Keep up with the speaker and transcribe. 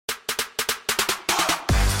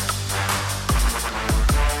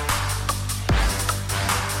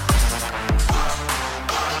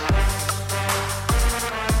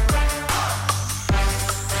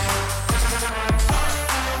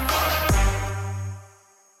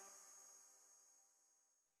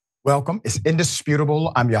Welcome. It's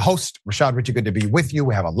indisputable. I'm your host, Rashad Richey. Good to be with you.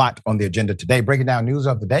 We have a lot on the agenda today. Breaking down news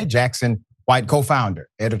of the day, Jackson White, co-founder,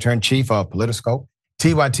 editor-in-chief of Politiscope,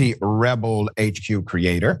 TYT Rebel HQ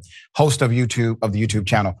creator, host of the YouTube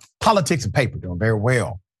channel Politics and Paper, doing very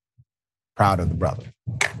well. Proud of the brother.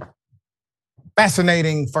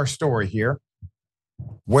 Fascinating first story here.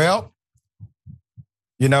 Well,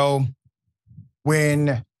 you know,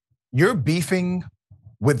 when you're beefing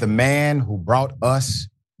with the man who brought us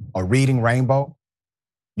a reading rainbow,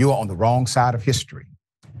 you are on the wrong side of history.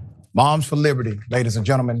 Moms for Liberty, ladies and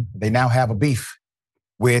gentlemen, they now have a beef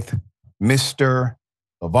with Mr.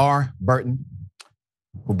 LeVar Burton,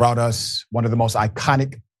 who brought us one of the most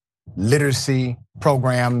iconic literacy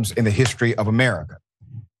programs in the history of America.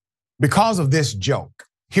 Because of this joke,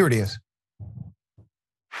 here it is.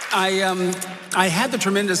 I had the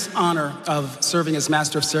tremendous honor of serving as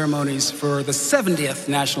Master of Ceremonies for the 70th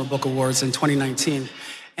National Book Awards in 2019.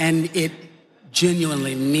 And it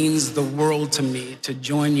genuinely means the world to me to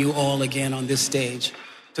join you all again on this stage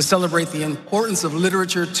to celebrate the importance of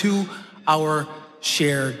literature to our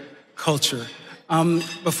shared culture.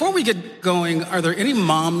 Before we get going, are there any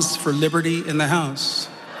moms for liberty in the house?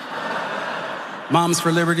 Moms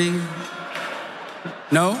for liberty?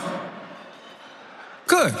 No?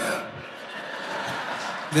 Good.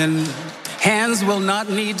 Then hands will not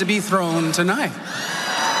need to be thrown tonight.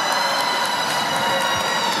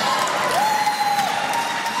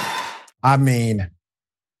 I mean,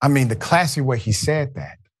 the classy way he said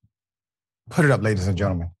that. Put it up, ladies and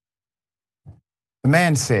gentlemen. The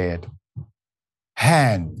man said,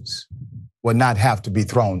 hands will not have to be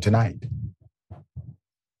thrown tonight.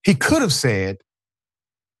 He could have said,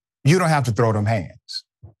 you don't have to throw them hands,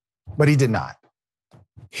 but he did not.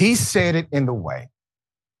 He said it in the way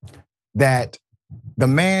that the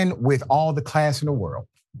man with all the class in the world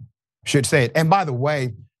should say it. And by the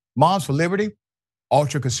way, Moms for Liberty,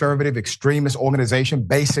 ultra-conservative extremist organization,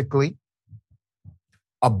 basically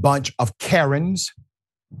a bunch of Karens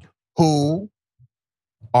who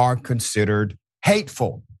are considered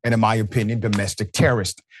hateful and, in my opinion, domestic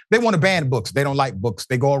terrorists. They want to ban books. They don't like books.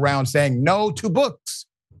 They go around saying no to books.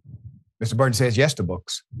 Mr. Burton says yes to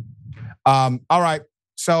books. All right,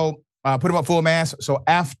 so put them up full mass. So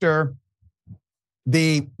after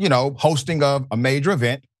the, hosting of a major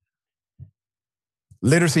event,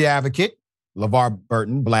 literacy advocate LeVar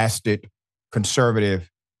Burton blasted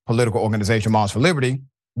conservative political organization Moms for Liberty.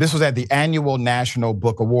 This was at the annual National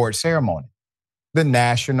Book Award ceremony. The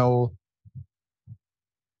National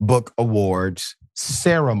Book Awards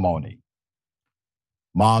ceremony.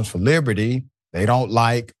 Moms for Liberty, they don't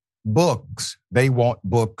like books. They want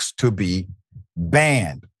books to be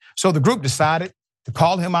banned. So the group decided to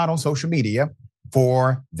call him out on social media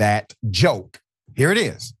for that joke. Here it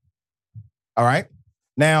is. All right.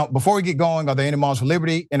 Now, before we get going, are there any Moms for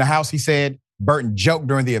Liberty in the house? He said Burton joked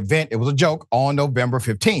during the event. It was a joke on November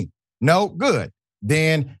 15th. No, good.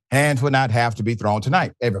 Then hands would not have to be thrown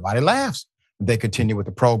tonight. Everybody laughs. They continue with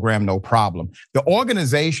the program, no problem. The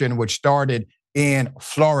organization, which started in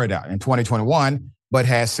Florida in 2021, but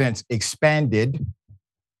has since expanded,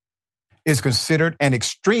 is considered an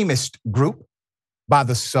extremist group by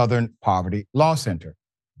the Southern Poverty Law Center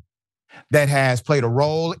that has played a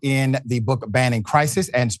role in the book banning crisis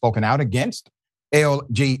and spoken out against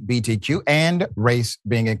LGBTQ and race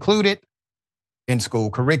being included in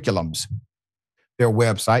school curriculums. Their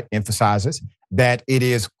website emphasizes that it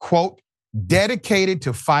is, quote, dedicated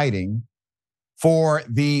to fighting for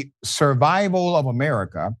the survival of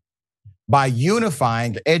America by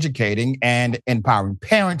unifying, educating, and empowering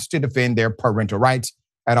parents to defend their parental rights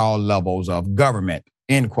at all levels of government,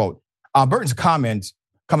 end quote. Burton's comments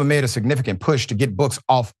come amid a significant push to get books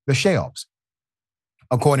off the shelves.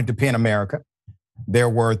 According to PEN America, there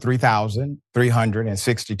were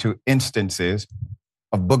 3,362 instances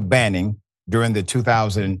of book banning during the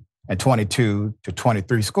 2022 to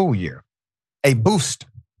 23 school year, a boost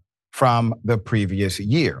from the previous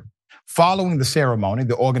year. Following the ceremony,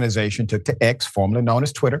 the organization took to X, formerly known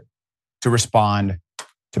as Twitter, to respond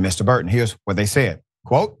to Mr. Burton. Here's what they said,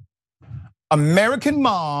 quote, American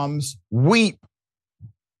moms weep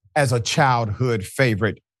as a childhood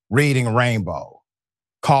favorite reading rainbow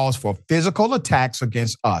calls for physical attacks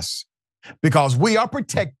against us because we are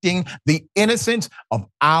protecting the innocence of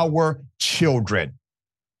our children,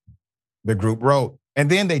 the group wrote.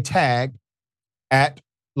 And then they tagged at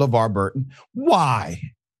LeVar Burton.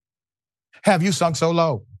 Why have you sunk so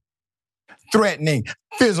low? Threatening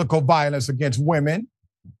physical violence against women?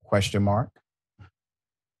 Question mark.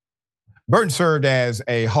 Burton served as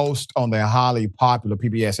a host on the highly popular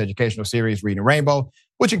PBS educational series Reading Rainbow,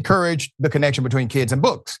 which encouraged the connection between kids and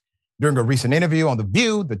books. During a recent interview on The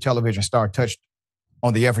View, the television star touched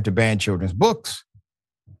on the effort to ban children's books.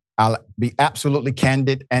 I'll be absolutely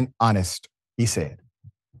candid and honest, he said.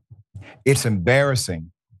 It's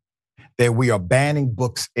embarrassing that we are banning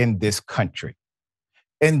books in this country,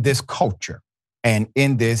 in this culture, and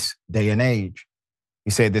in this day and age. He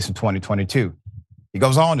said this in 2022. He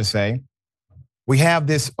goes on to say, we have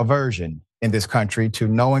this aversion in this country to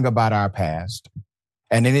knowing about our past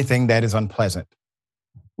and anything that is unpleasant.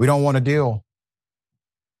 We don't want to deal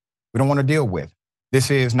with. This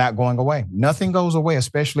is not going away. Nothing goes away,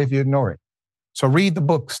 especially if you ignore it. So read the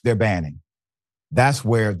books they're banning. That's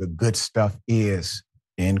where the good stuff is,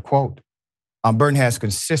 end quote. Burton has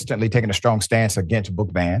consistently taken a strong stance against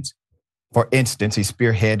book bans. For instance, he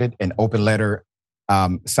spearheaded an open letter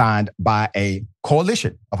signed by a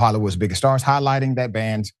coalition of Hollywood's biggest stars, highlighting that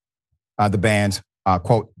the ban's,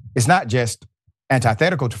 quote, is not just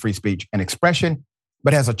antithetical to free speech and expression,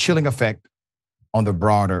 but has a chilling effect on the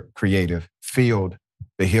broader creative field,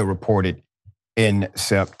 the Hill reported in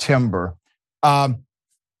September.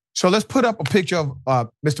 So let's put up a picture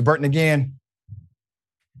of Mr. Burton again.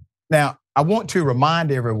 Now, I want to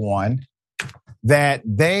remind everyone that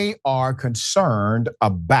they are concerned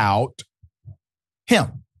about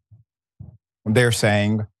him. They're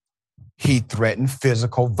saying he threatened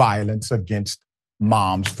physical violence against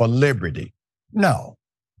Moms for Liberty. No,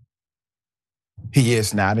 he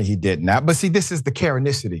is not, and he did not. But see, this is the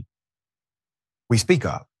Karenicity we speak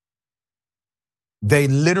of. They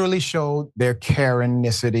literally showed their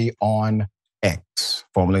Karenicity on X,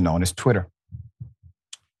 formerly known as Twitter.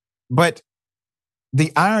 But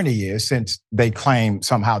the irony is, since they claim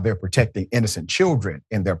somehow they're protecting innocent children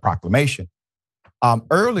in their proclamation,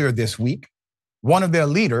 earlier this week, one of their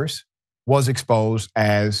leaders was exposed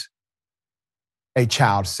as a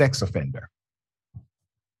child sex offender.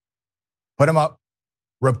 Put him up,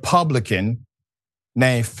 Republican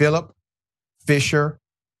named Philip Fisher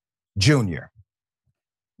Jr.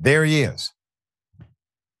 There he is,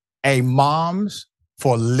 a Moms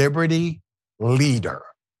for Liberty leader.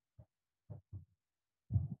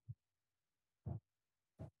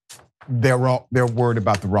 They're worried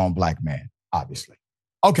about the wrong black man, obviously.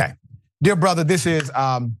 Okay, dear brother, this is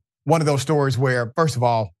one of those stories where, first of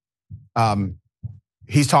all,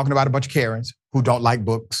 he's talking about a bunch of Karens who don't like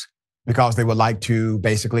books because they would like to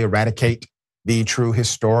basically eradicate the true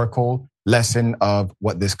historical lesson of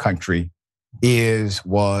what this country is,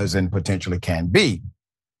 was, and potentially can be.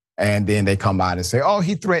 And then they come out and say, oh,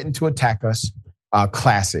 he threatened to attack us.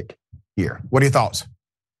 Classic here. What are your thoughts?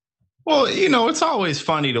 Well, it's always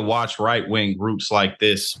funny to watch right-wing groups like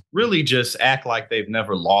this really just act like they've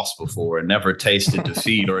never lost before and never tasted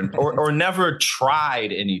defeat or never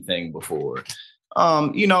tried anything before.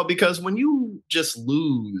 Because when you just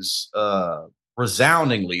lose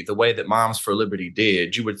resoundingly the way that Moms for Liberty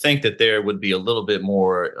did, you would think that there would be a little bit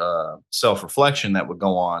more self-reflection that would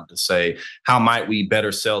go on to say, how might we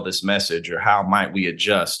better sell this message, or how might we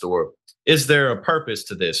adjust, or is there a purpose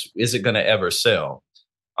to this? Is it going to ever sell?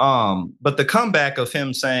 But the comeback of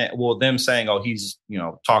them saying, oh, he's,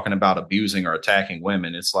 talking about abusing or attacking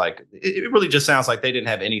women. It's like, it really just sounds like they didn't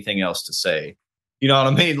have anything else to say. You know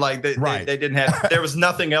what I mean? Like they didn't have, there was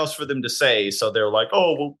nothing else for them to say. So they're like,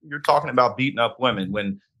 oh, well, you're talking about beating up women,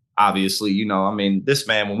 when obviously, this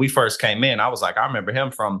man, when we first came in, I was like, I remember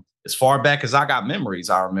him from as far back as I got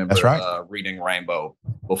memories. I remember reading Rainbow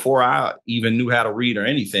before I even knew how to read or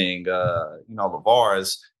anything. LeVar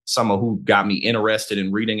is someone who got me interested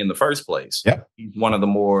in reading in the first place. Yep. He's one of the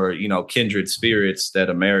more, kindred spirits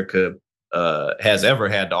that America has ever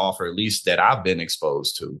had to offer, at least that I've been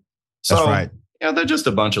exposed to. So, that's right. They're just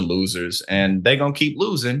a bunch of losers, and they're going to keep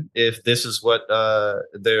losing if this is what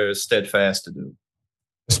they're steadfast to do.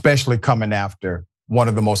 Especially coming after one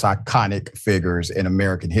of the most iconic figures in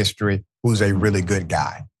American history, who's a really good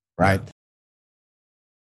guy, right?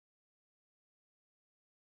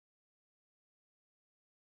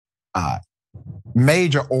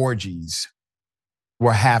 Major orgies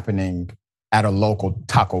were happening at a local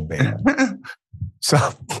Taco Bell. So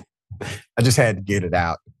I just had to get it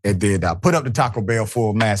out. It did put up the Taco Bell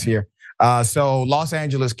full mass here. So Los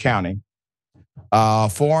Angeles County,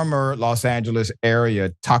 former Los Angeles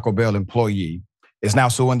area Taco Bell employee is now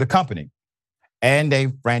suing the company and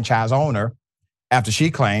a franchise owner after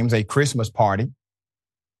she claims a Christmas party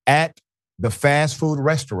at the fast food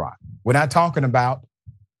restaurant. We're not talking about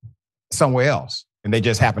somewhere else and they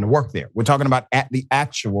just happen to work there. We're talking about at the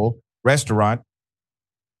actual restaurant,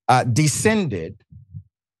 descended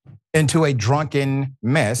into a drunken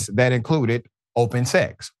mess that included open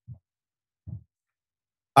sex.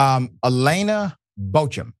 Elena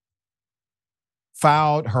Bochum,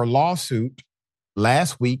 filed her lawsuit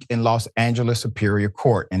last week in Los Angeles Superior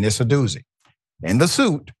Court, and it's a doozy. In the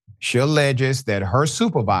suit, she alleges that her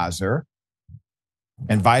supervisor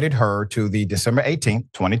invited her to the December 18th,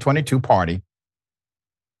 2022 party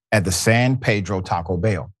at the San Pedro Taco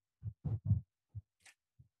Bell,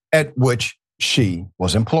 at which she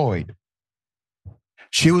was employed.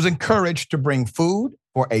 She was encouraged to bring food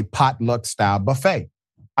for a potluck-style buffet.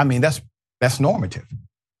 I mean, that's normative.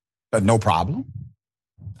 No problem.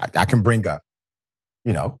 I can bring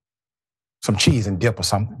some cheese and dip or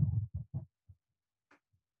something.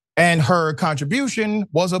 And her contribution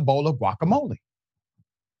was a bowl of guacamole.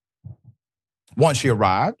 Once she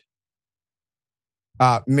arrived,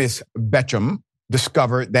 Miss Betcham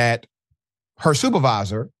discovered that her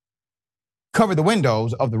supervisor covered the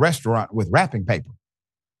windows of the restaurant with wrapping paper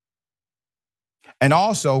and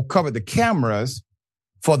also covered the cameras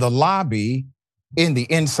for the lobby in the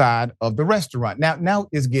inside of the restaurant. Now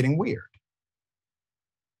it's getting weird.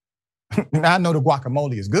 Now I know the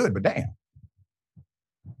guacamole is good, but damn.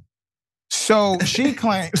 So she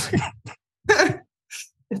claims,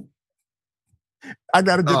 I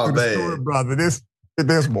got to get through the story, brother.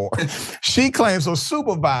 There's more. She claims her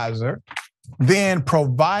supervisor then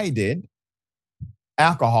provided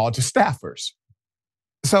alcohol to staffers.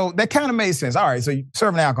 So that kind of made sense. All right, so you're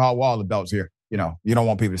serving alcohol with all adults here. You don't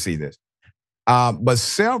want people to see this. But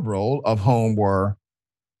several of whom were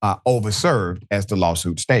overserved, as the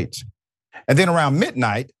lawsuit states. And then around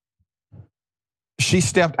midnight, she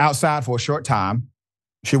stepped outside for a short time.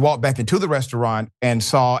 She walked back into the restaurant and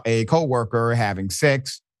saw a coworker having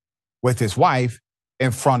sex with his wife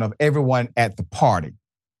in front of everyone at the party.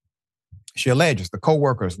 She alleges the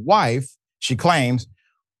coworker's wife, she claims,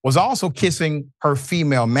 was also kissing her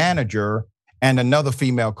female manager and another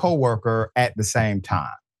female coworker at the same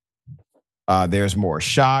time. There's more.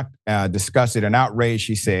 Shocked, disgusted, and outraged,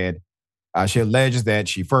 she said. She alleges that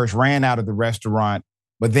she first ran out of the restaurant,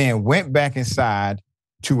 but then went back inside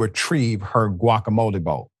to retrieve her guacamole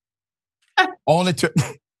bowl. Only to...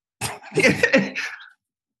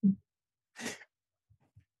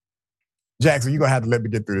 Jackson, you're going to have to let me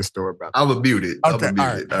get through this story, brother. I'm going to mute it. Okay,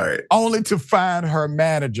 all right. Only to find her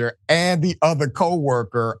manager and the other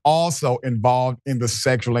coworker also involved in the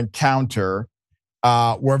sexual encounter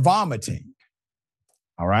were vomiting.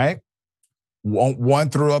 All right? One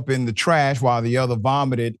threw up in the trash while the other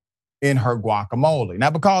vomited in her guacamole.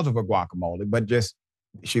 Not because of her guacamole, but just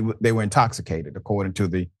they were intoxicated, according to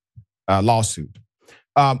the lawsuit,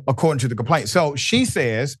 according to the complaint. So she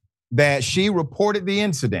says that she reported the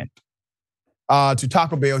incident to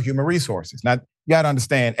Taco Bell Human Resources. Now, you got to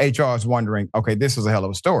understand, HR is wondering, okay, this is a hell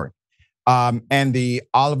of a story. And the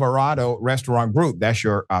Alvarado Restaurant Group, that's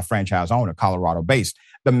your franchise owner, Colorado-based.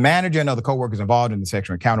 The manager and other coworkers involved in the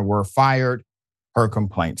sexual encounter were fired, her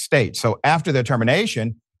complaint states. So after their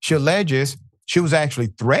termination, she alleges she was actually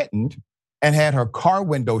threatened and had her car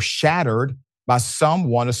window shattered by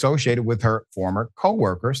someone associated with her former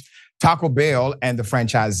coworkers. Taco Bell and the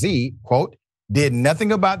franchisee, quote, did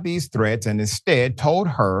nothing about these threats and instead told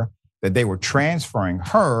her that they were transferring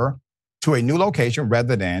her to a new location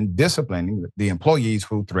rather than disciplining the employees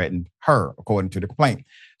who threatened her, according to the complaint.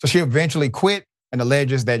 So she eventually quit and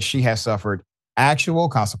alleges that she has suffered actual,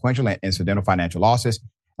 consequential, and incidental financial losses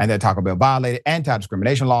and that Taco Bell violated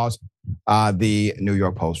anti-discrimination laws, the New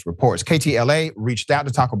York Post reports. KTLA reached out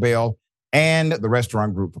to Taco Bell and the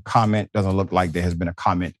restaurant group for comment. Doesn't look like there has been a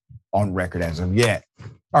comment on record as of yet.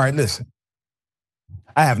 All right, listen.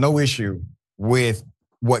 I have no issue with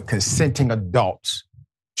what consenting adults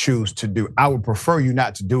choose to do. I would prefer you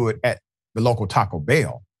not to do it at the local Taco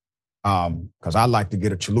Bell because I like to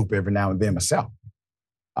get a chalupa every now and then myself.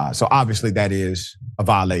 So obviously that is a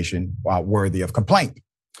violation worthy of complaint.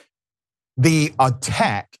 The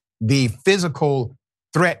attack, the physical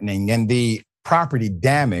threatening, and the property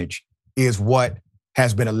damage is what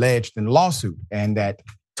has been alleged in the lawsuit, and that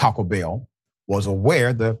Taco Bell was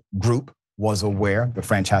aware, the group was aware, the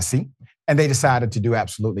franchisee, and they decided to do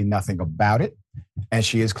absolutely nothing about it. And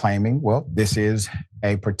she is claiming, well, this is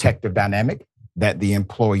a protective dynamic that the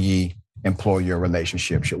employee-employer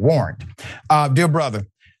relationship should warrant. Dear brother,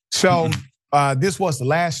 so this was the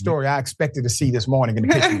last story I expected to see this morning in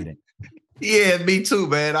the pitch meeting. Yeah, me too,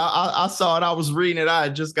 man. I saw it. I was reading it. I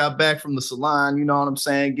had just got back from the salon, you know what I'm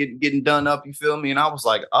saying? Getting done up, you feel me? And I was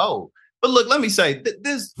like, oh. But look, let me say,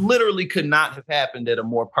 this literally could not have happened at a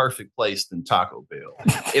more perfect place than Taco Bell.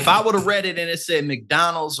 If I would have read it and it said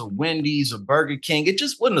McDonald's or Wendy's or Burger King, it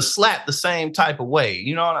just wouldn't have slapped the same type of way.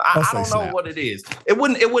 You know, I don't know what it is. It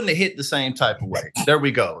wouldn't have hit the same type of way. There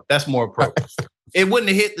we go. That's more appropriate. It wouldn't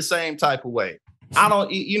have hit the same type of way. I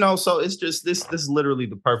don't, so it's just this is literally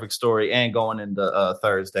the perfect story and going into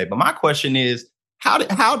Thursday. But my question is,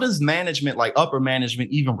 how does management, like upper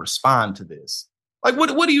management, even respond to this? Like,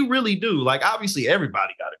 what do you really do? Like, obviously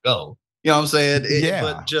everybody got to go. You know what I'm saying?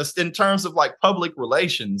 But just in terms of like public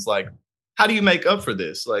relations, like, how do you make up for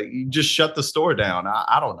this? Like, you just shut the store down.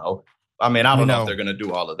 I don't know. I mean, I don't know if they're going to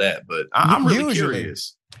do all of that, but I'm really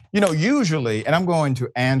curious. Usually, and I'm going to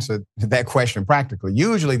answer that question practically.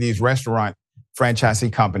 Usually these restaurant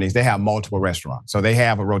franchisee companies, they have multiple restaurants. So they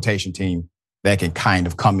have a rotation team that can kind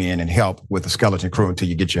of come in and help with the skeleton crew until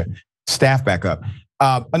you get your staff back up.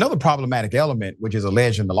 Another problematic element, which is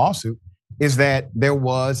alleged in the lawsuit, is that there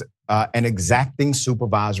was an exacting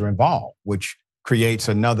supervisor involved, which creates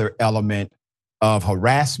another element of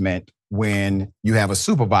harassment when you have a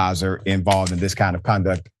supervisor involved in this kind of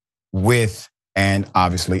conduct with and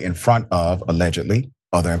obviously in front of, allegedly,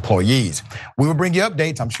 other employees. We will bring you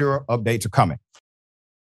updates. I'm sure updates are coming.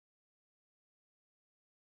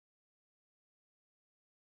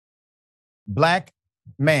 Black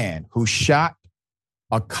man who shot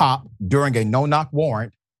a cop during a no-knock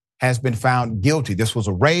warrant has been found guilty. This was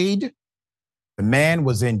a raid. The man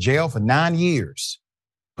was in jail for 9 years.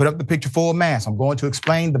 Put up the picture full mass. I'm going to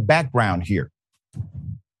explain the background here.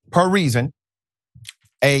 Per reason,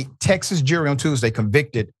 a Texas jury on Tuesday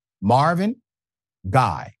convicted Marvin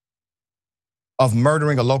Guy of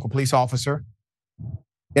murdering a local police officer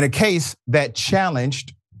in a case that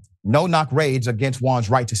challenged no-knock raids against one's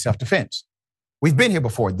right to self-defense. We've been here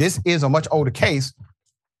before. This is a much older case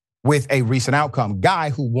with a recent outcome.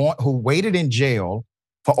 Guy who waited in jail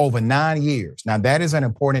for over 9 years. Now that is an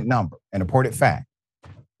important number, an important fact.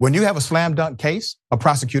 When you have a slam dunk case, a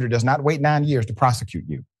prosecutor does not wait 9 years to prosecute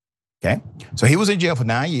you. Okay, so he was in jail for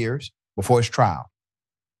 9 years before his trial.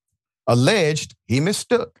 Alleged he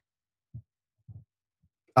mistook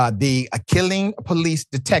the killing police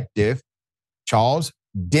detective, Charles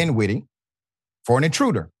Dinwiddie, for an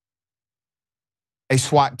intruder.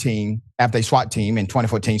 After a SWAT team in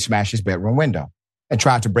 2014 smashed his bedroom window and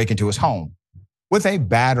tried to break into his home with a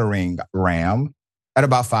battering ram at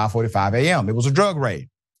about 5:45 a.m. It was a drug raid,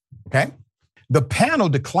 okay? The panel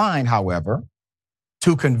declined, however,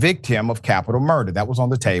 to convict him of capital murder. That was on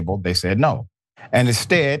the table. They said no, and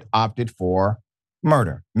instead opted for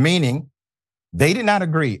murder, meaning they did not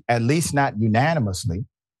agree, at least not unanimously,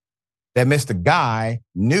 that Mr. Guy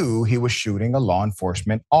knew he was shooting a law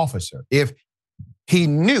enforcement officer. If he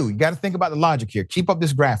knew, you got to think about the logic here. Keep up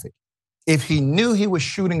this graphic. If he knew he was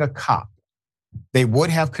shooting a cop, they would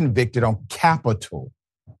have convicted on capital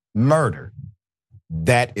murder.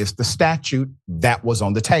 That is the statute that was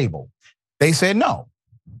on the table. They said, no,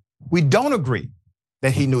 we don't agree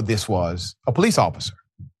that he knew this was a police officer.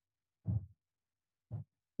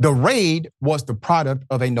 The raid was the product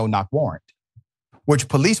of a no-knock warrant, which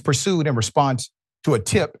police pursued in response to a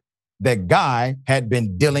tip that Guy had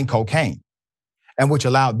been dealing cocaine, and which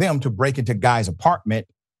allowed them to break into Guy's apartment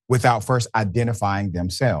without first identifying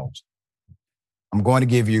themselves. I'm going to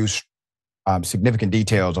give you significant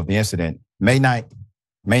details of the incident. May 9th,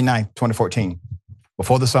 2014,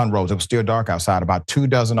 before the sun rose, it was still dark outside. About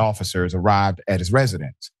 24 officers arrived at his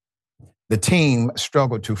residence. The team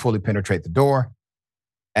struggled to fully penetrate the door,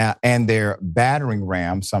 and their battering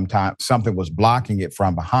ram, something was blocking it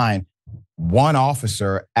from behind. One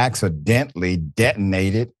officer accidentally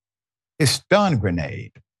detonated his stun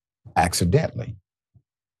grenade, accidentally,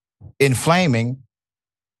 inflaming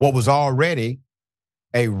what was already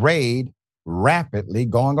a raid rapidly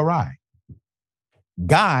going awry.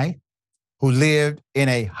 Guy, who lived in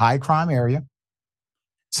a high crime area,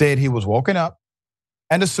 said he was woken up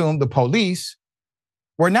and assumed the police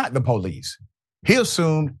were not the police. He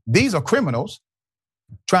assumed these are criminals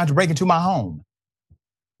trying to break into my home.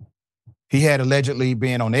 He had allegedly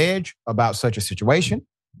been on edge about such a situation.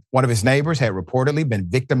 One of his neighbors had reportedly been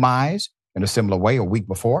victimized in a similar way a week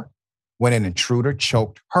before when an intruder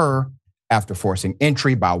choked her after forcing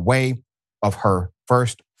entry by way of her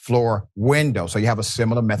first floor window. So you have a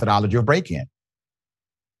similar methodology of break-in.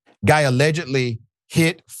 Guy allegedly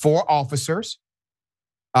hit 4 officers,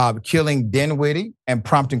 killing Dinwiddie and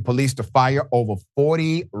prompting police to fire over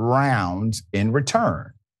 40 rounds in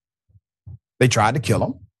return. They tried to kill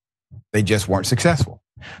him. They just weren't successful.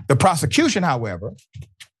 The prosecution, however,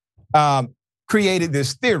 created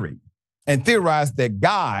this theory and theorized that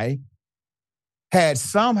Guy had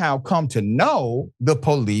somehow come to know the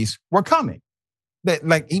police were coming. That,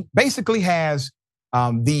 like, he basically has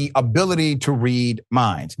the ability to read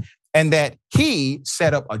minds, and that he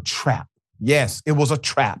set up a trap. Yes, it was a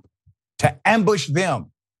trap to ambush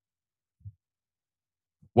them.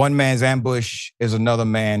 One man's ambush is another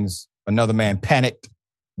man's Another man panicked,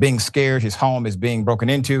 being scared his home is being broken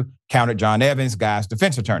into, countered John Evans, guy's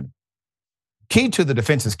defense attorney. Key to the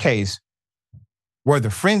defense's case were the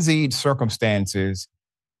frenzied circumstances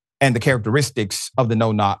and the characteristics of the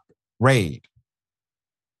no-knock raid.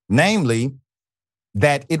 Namely,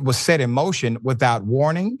 that it was set in motion without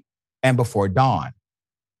warning and before dawn.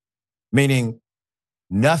 Meaning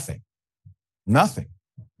nothing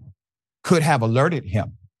could have alerted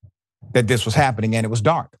him that this was happening, and it was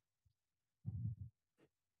dark.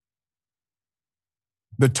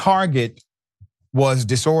 The target was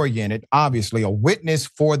disoriented. Obviously, a witness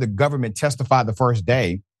for the government testified the first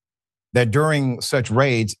day that during such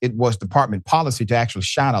raids, it was department policy to actually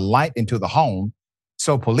shine a light into the home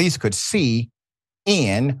so police could see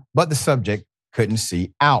in, but the subject couldn't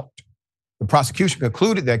see out. The prosecution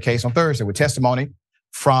concluded their case on Thursday with testimony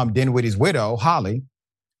from Dinwiddie's widow, Holly,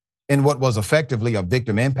 in what was effectively a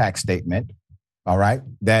victim impact statement, all right,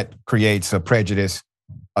 that creates a prejudice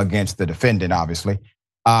against the defendant, obviously.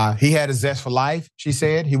 He had a zest for life, she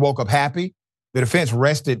said. He woke up happy. The defense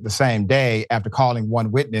rested the same day after calling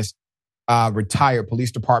one witness, retired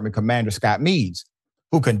Police Department Commander Scott Meads,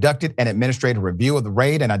 who conducted an administrative review of the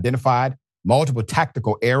raid and identified multiple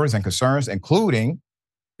tactical errors and concerns, including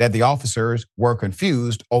that the officers were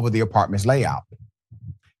confused over the apartment's layout.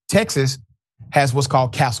 Texas has what's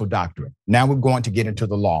called Castle Doctrine. Now we're going to get into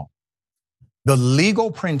the law. The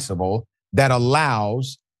legal principle that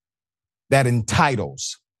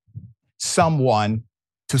entitles someone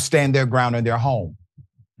to stand their ground in their home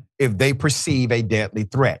if they perceive a deadly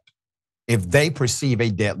threat. If they perceive a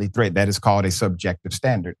deadly threat, that is called a subjective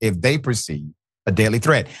standard. If they perceive a deadly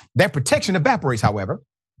threat. That protection evaporates, however,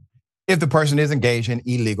 if the person is engaged in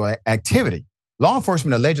illegal activity. Law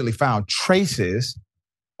enforcement allegedly found traces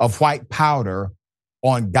of white powder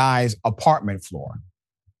on Guy's apartment floor,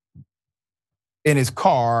 in his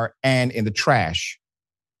car, and in the trash,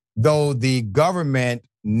 though the government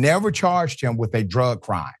never charged him with a drug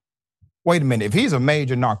crime. Wait a minute, if he's a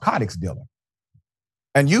major narcotics dealer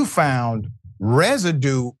and you found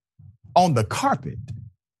residue on the carpet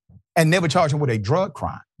and never charged him with a drug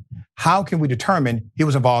crime, how can we determine he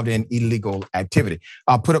was involved in illegal activity?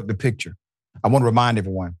 I'll put up the picture. I want to remind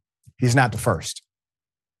everyone, he's not the first.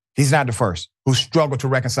 He's not the first who struggled to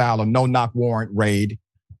reconcile a no-knock warrant raid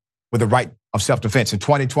with the right of self-defense. In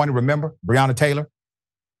 2020, remember, Breonna Taylor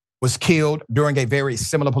was killed during a very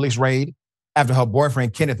similar police raid after her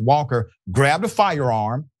boyfriend, Kenneth Walker, grabbed a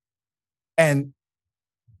firearm and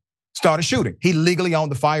started shooting. He legally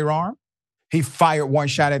owned the firearm. He fired one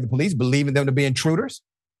shot at the police, believing them to be intruders.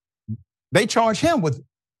 They charged him with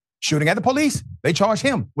shooting at the police. They charged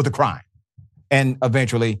him with a crime and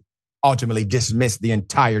ultimately dismissed the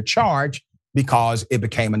entire charge because it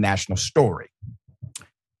became a national story.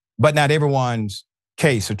 But not everyone's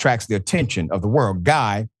case attracts the attention of the world.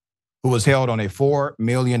 Guy, who was held on a $4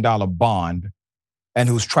 million bond and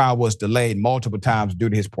whose trial was delayed multiple times due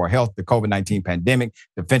to his poor health, the COVID-19 pandemic,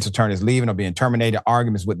 defense attorneys leaving or being terminated,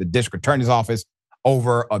 arguments with the district attorney's office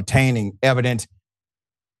over obtaining evidence.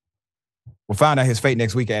 We'll find out his fate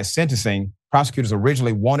next week as sentencing. Prosecutors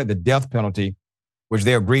originally wanted the death penalty, which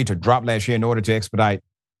they agreed to drop last year in order to expedite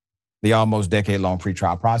the almost decade-long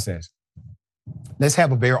pretrial process. Let's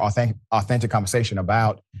have a very authentic conversation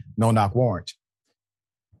about no-knock warrants.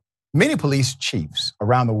 Many police chiefs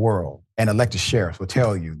around the world and elected sheriffs will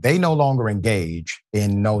tell you they no longer engage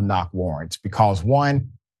in no-knock warrants because,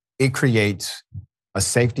 one, it creates a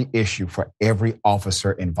safety issue for every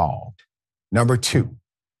officer involved. Number two,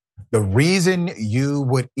 the reason you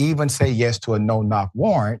would even say yes to a no-knock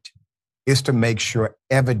warrant is to make sure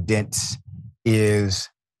evidence is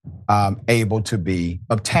able to be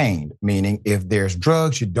obtained, meaning if there's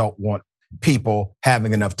drugs, you don't want people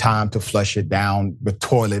having enough time to flush it down the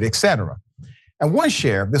toilet, et cetera. And one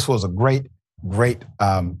sheriff, this was a great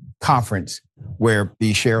conference where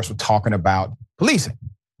the sheriffs were talking about policing.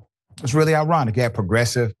 It's really ironic. You have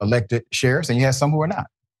progressive elected sheriffs and you have some who are not.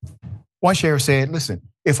 One sheriff said, listen,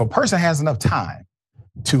 if a person has enough time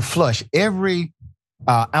to flush every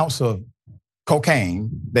ounce of cocaine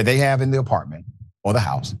that they have in the apartment or the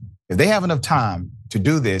house, if they have enough time to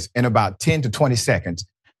do this in about 10 to 20 seconds,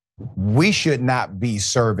 we should not be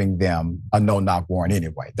serving them a no-knock warrant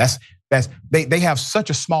anyway. They have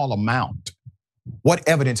such a small amount. What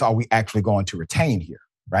evidence are we actually going to retain here,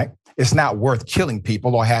 right? It's not worth killing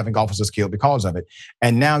people or having officers killed because of it.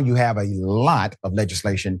 And now you have a lot of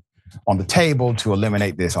legislation on the table to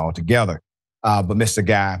eliminate this altogether. But Mr.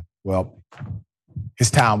 Guy, well,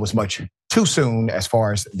 his time was much too soon as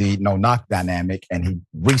far as the no-knock dynamic, and he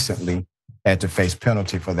recently had to face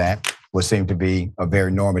penalty for that, what seemed to be a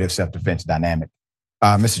very normative self-defense dynamic.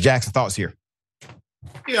 Mr. Jackson, thoughts here?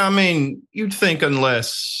 Yeah, I mean, you'd think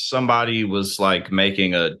unless somebody was like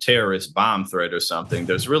making a terrorist bomb threat or something,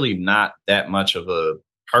 there's really not that much of a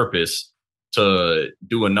purpose to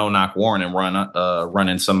do a no-knock warrant and run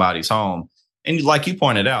in somebody's home. And like you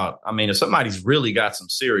pointed out, I mean, if somebody's really got some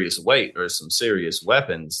serious weight or some serious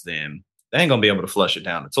weapons, then they ain't gonna be able to flush it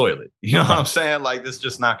down the toilet. You know what I'm saying? Like, this is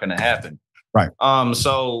just not gonna happen. Right.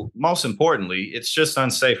 So most importantly, it's just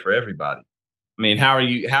unsafe for everybody. I mean, how are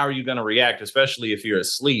you going to react, especially if you're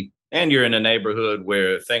asleep and you're in a neighborhood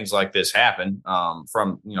where things like this happen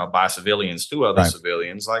by civilians to other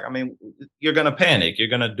civilians? Like, I mean, you're going to panic. You're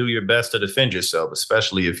going to do your best to defend yourself,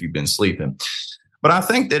 especially if you've been sleeping. But I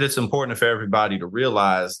think that it's important for everybody to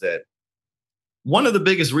realize that one of the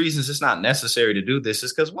biggest reasons it's not necessary to do this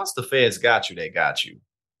is because once the feds got you, they got you.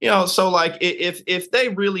 You know, so like if they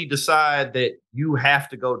really decide that you have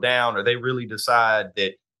to go down, or they really decide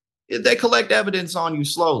that they collect evidence on you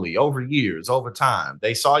slowly over years, over time.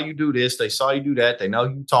 They saw you do this. They saw you do that. They know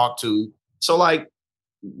you talk to. So like,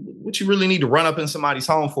 what you really need to run up in somebody's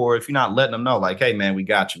home for if you're not letting them know, like, hey, man, we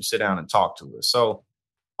got you. Sit down and talk to us. So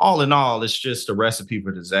all in all, it's just a recipe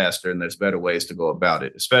for disaster. And there's better ways to go about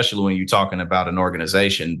it, especially when you're talking about an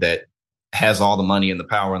organization that has all the money and the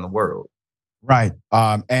power in the world. Right.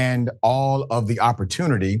 And all of the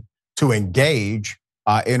opportunity to engage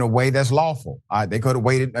in a way that's lawful. They could have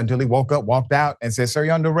waited until he woke up, walked out, and said, sir,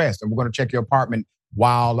 you're under arrest, and we're going to check your apartment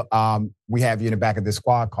while we have you in the back of this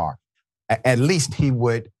squad car. At least he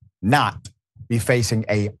would not be facing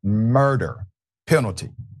a murder penalty.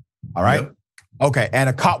 All right? Yep. Okay, and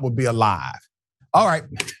a cop would be alive. All right,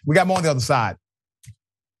 we got more on the other side.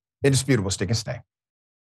 Indisputable, stick and stay.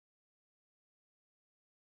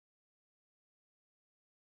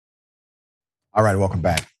 All right, welcome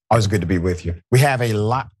back. Always good to be with you. We have a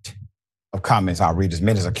lot of comments. I'll read as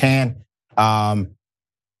many as I can.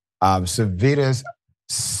 Civitas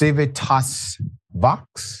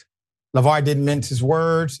Vox. LeVar didn't mince his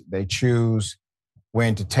words. They choose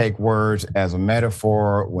when to take words as a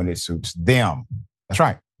metaphor when it suits them. That's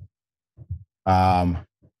right.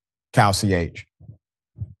 Cal CH.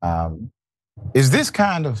 Is this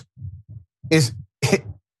kind of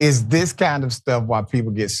stuff why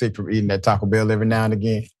people get sick from eating that Taco Bell every now and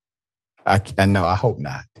again? I know, I hope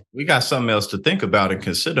not. We got something else to think about and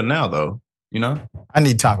consider now, though. You know, I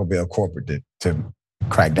need Taco Bell corporate to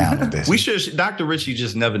crack down on this. We should. Dr. Richie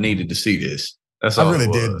just never needed to see this. That's all. I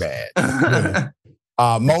really did bad. Really.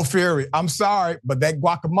 Mo Fury, I'm sorry, but that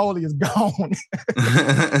guacamole is gone.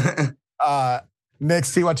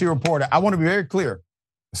 Next TYT reporter, I want to be very clear.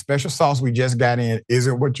 The special sauce we just got in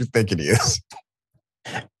isn't what you think it is.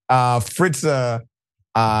 Fritz,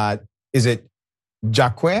 is it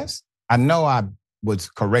Jaquez? I know I was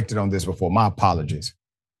corrected on this before. My apologies.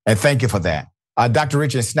 And thank you for that. Dr.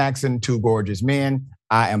 Richard Snackson, two gorgeous men.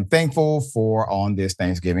 I am thankful for on this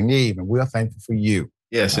Thanksgiving Eve, and we're thankful for you.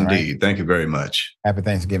 Yes, all indeed. Right? Thank you very much. Happy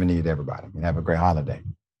Thanksgiving Eve to everybody. And have a great holiday.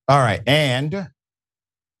 All right. And,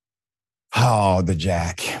 the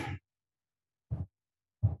Jack.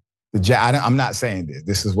 The Jack, I'm not saying this.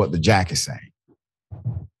 This is what the Jack is saying.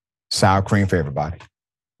 Sour cream for everybody.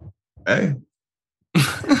 Hey.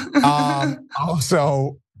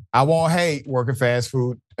 Also, I won't hate working fast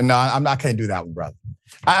food. No, I can't do that one, brother.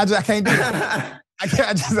 I can't do that.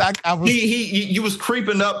 You was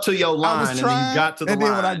creeping up to your line, and then you got to the line. And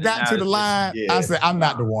then when I got to the line, I said, I'm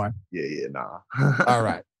not the one. Nah. All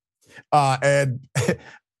right. And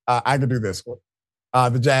I can do this one.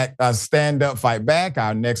 The Jack, stand up, fight back.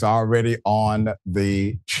 Our necks are already on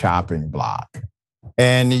the chopping block.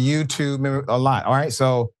 And the YouTube a lot. All right.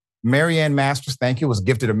 So Marianne Masters, thank you, was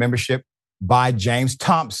gifted a membership by James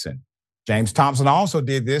Thompson. James Thompson also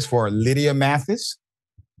did this for Lydia Mathis,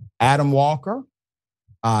 Adam Walker,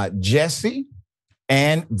 Jesse,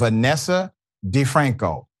 and Vanessa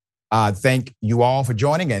DeFranco. Thank you all for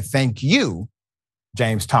joining, and thank you,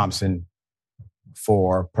 James Thompson,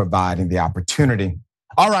 for providing the opportunity.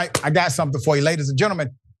 All right, I got something for you, ladies and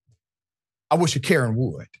gentlemen. I wish you Karen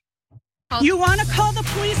would. You want to call the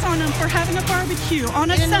police on them for having a barbecue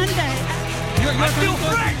on a Sunday. I feel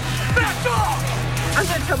free! Back off! I'm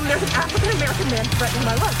going to tell them there's an African-American man threatening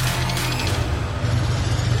my life.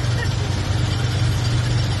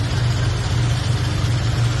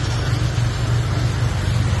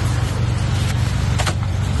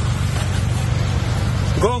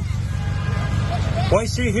 Go. Why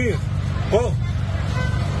is she here? Go.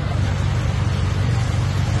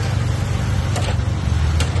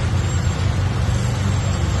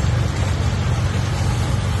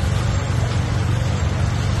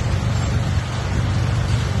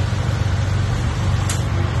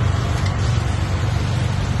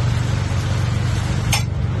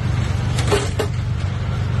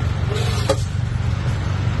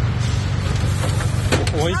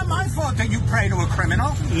 you pray to a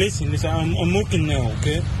criminal? Listen, I'm working now,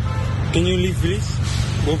 okay? Can you leave, please?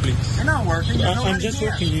 Go, please. You're not working. There's I'm nobody just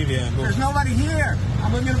here. working here, yeah. Go. There's nobody here.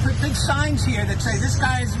 I'm going to put big signs here that say this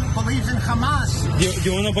guy believes in Hamas.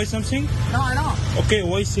 You want to buy something? No, I don't. Okay,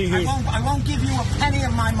 why stay here? I won't give you a penny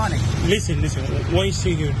of my money. Listen. Why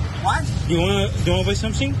stay here? What? Do you want to buy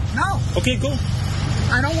something? No. Okay, go.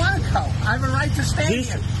 I don't want to go. I have a right to stand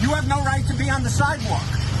here. You have no right to be on the sidewalk.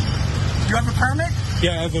 Do you have a permit?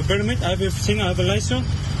 Yeah, I have a permit. I have everything. I have a license.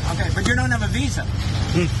 Okay, but you don't have a visa.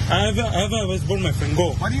 I have a passport, my friend.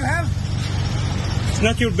 Go. What do you have? It's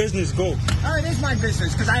not your business. Go. Oh, it is my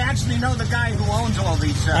business because I actually know the guy who owns all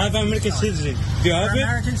these. I have an American citizen. Do you have it?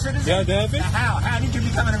 American citizen? Yeah, do you have it? How? How did you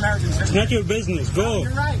become an American citizen? It's not your business. Go. Oh,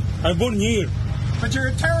 you're right. I'm born here. But you're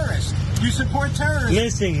a terrorist. You support terrorism.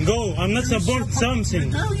 Listen, go. I'm not support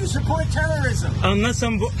something. You support terrorism. I'm not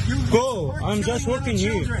some. You Go. I'm just working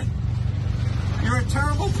here. You're a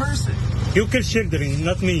terrible person. You kill children,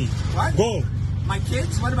 not me. What? Go. My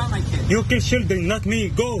kids? What about my kids? You kill children, not me.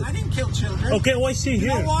 Go. I didn't kill children. Okay, why stay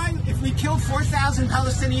here? You know why? If we killed 4,000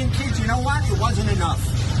 Palestinian kids, you know what? It wasn't enough.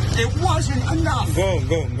 It wasn't enough. Go.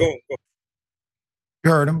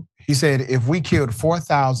 You heard him. He said, if we killed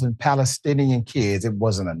 4,000 Palestinian kids, it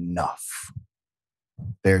wasn't enough.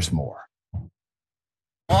 There's more.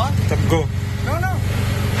 What? Go. No.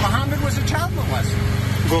 Muhammad was a child molester.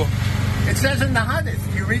 Go. It says in the Hadith.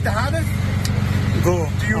 You read the Hadith? Go.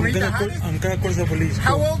 Do you read the Hadith? I'm gonna call the police. Go.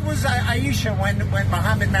 How old was Aisha when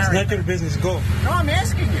Muhammad married It's not your business. Go. No, I'm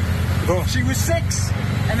asking you. Go. She was 6,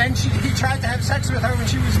 and then he tried to have sex with her when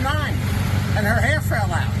she was 9, and her hair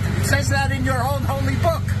fell out. It says that in your own holy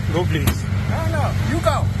book. Go, please. No. You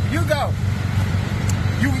go. You.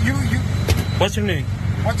 What's your name?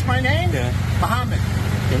 What's my name? Yeah. Muhammad.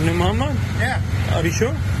 Your name Muhammad? Yeah. Are you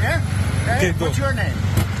sure? Yeah. Okay, go. What's your name?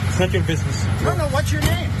 It's not your business. No, what's your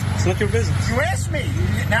name? It's not your business. You asked me.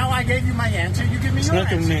 Now I gave you my answer. You give me your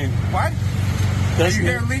answer. It's not your name. What? That's Are you me.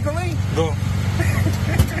 here legally? Go.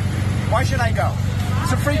 Why should I go?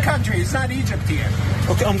 It's a free country. It's not Egypt here.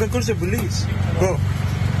 Okay, I'm gonna call the police. Go.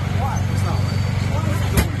 Why? It's not. Why would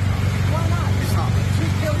you do it? Why not? It's not. He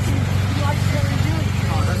kills you. He likes killing Jews.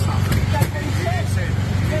 No, that's not. That's what he said.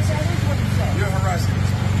 Yes, that is what he said. You're harassing me.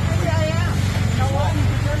 Maybe I am. You know what?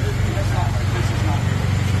 That's not. This is not.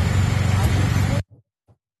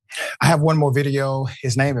 I have one more video.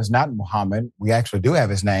 His name is not Muhammad. We actually do have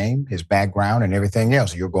his name, his background, and everything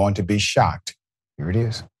else. You're going to be shocked. Here it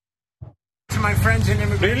is. To my friends in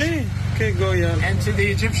immigration. Really? Okay, go, yeah. And to the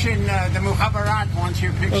Egyptian, the Mukhabarat wants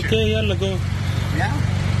your picture. Okay, yalla, go. Yeah?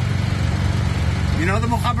 You know the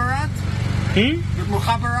Mukhabarat? The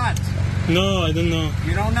Mukhabarat. No, I don't know.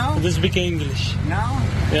 You don't know? I don't speak English. No?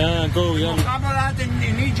 Yeah, go, yalla. Mukhabarat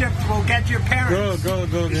in Egypt will get your parents. Go.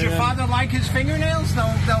 Does your father like his fingernails?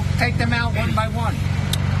 They'll take them out one by one.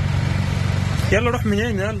 يلا روح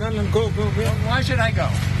منين يلا go. Why should I go?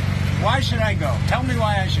 Why should I go? Tell me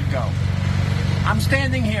why I should go. I'm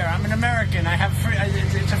standing here. I'm an American. I have free,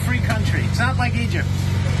 it's a free country. It's not like Egypt.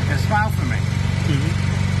 Just smile for me.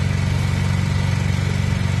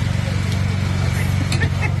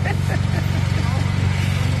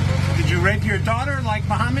 Did you rape your daughter like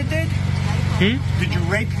Muhammad did? Did you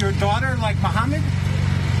rape your daughter like Muhammad?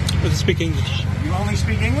 I don't speak English. You only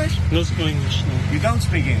speak English? No speak English, no. You don't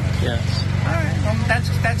speak English? Yes. All right. Well,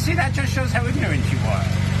 that just shows how ignorant you are.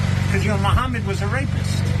 Because Muhammad was a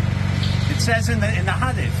rapist. It says in the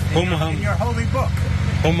Hadith, in your holy book.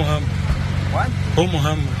 Oh Muhammad. What? Oh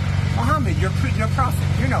Muhammad. Muhammad, your prophet.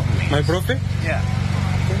 You know who he is. My prophet? Yeah.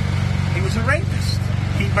 He was a rapist.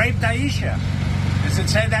 He raped Aisha. Does it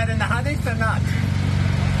say that in the Hadith or not?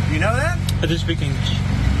 You know that? I don't speak English.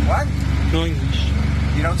 What? No English.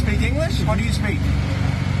 You don't speak English? What do you speak?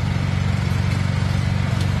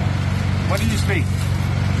 What do you speak?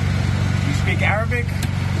 You speak Arabic?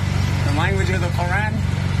 The language of the Quran?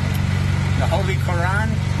 The Holy Quran?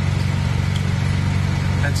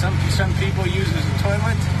 That some people use as a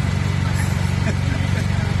toilet?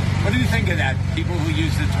 What do you think of that? People who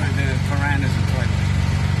use the Quran as a toilet?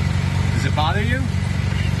 Does it bother you?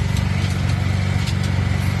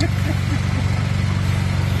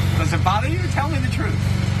 Does it bother you? Tell me the truth.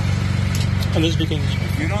 I don't speak English.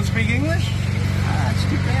 You don't speak English? That's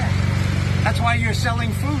too bad. That's why you're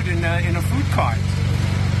selling food in a food cart.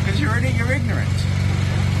 Because you're ignorant.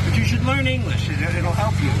 But you should learn English. It'll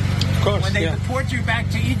help you. Of course, when they deport you back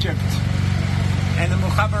to Egypt and the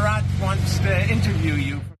Mukhabarat wants to interview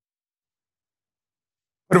you.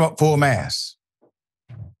 Put him up full mass.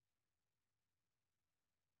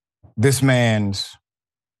 This man's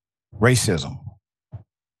racism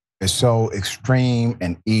is so extreme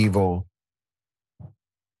and evil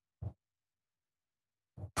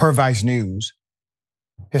Per Vice News,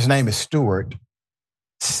 his name is Stuart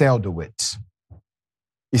Seldowitz.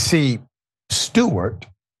 You see, Stuart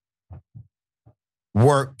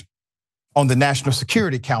worked on the National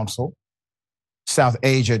Security Council, South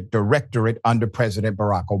Asia Directorate under President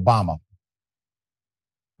Barack Obama.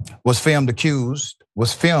 Was filmed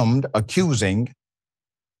accusing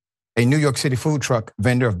a New York City food truck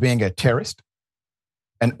vendor of being a terrorist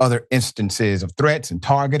and other instances of threats and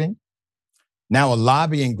targeting. Now a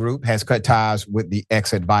lobbying group has cut ties with the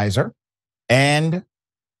ex-advisor, and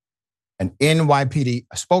an NYPD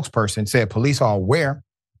spokesperson said police are aware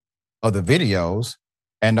of the videos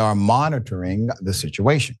and are monitoring the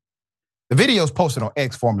situation. The videos posted on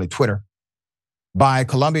X, formerly Twitter, by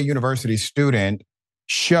Columbia University student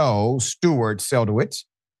show Stuart Seldowitz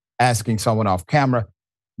asking someone off camera,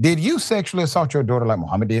 "Did you sexually assault your daughter like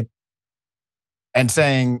Muhammad did?" And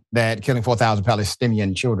saying that killing 4,000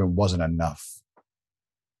 Palestinian children wasn't enough.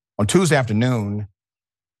 On Tuesday afternoon,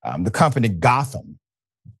 the company Gotham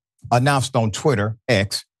announced on Twitter,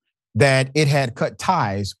 X, that it had cut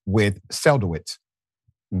ties with Seldowitz.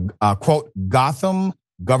 Quote, Gotham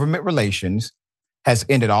Government Relations has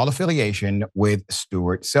ended all affiliation with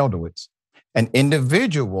Stuart Seldowitz, an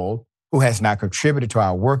individual who has not contributed to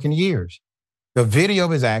our work in years. The video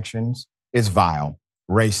of his actions is vile,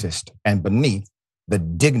 racist, and beneath the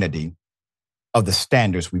dignity of the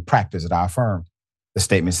standards we practice at our firm, the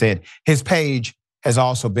statement said. His page has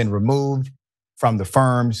also been removed from the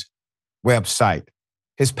firm's website.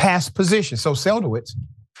 His past position, so Seldowitz,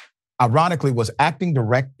 ironically, was acting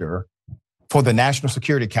director for the National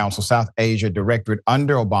Security Council, South Asia Directorate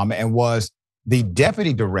under Obama, and was the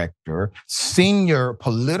deputy director, senior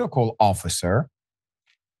political officer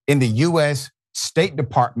in the U.S. State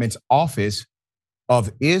Department's Office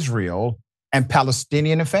of Israel and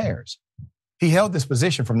Palestinian Affairs. He held this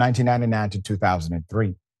position from 1999 to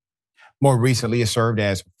 2003. More recently, he served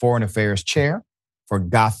as Foreign Affairs Chair for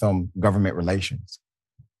Gotham Government Relations,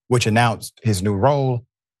 which announced his new role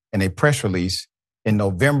in a press release in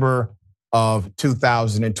November of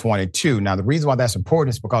 2022. Now, the reason why that's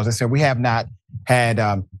important is because they said we have not had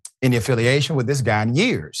any affiliation with this guy in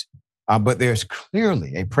years, but there's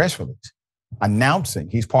clearly a press release announcing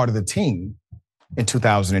he's part of the team in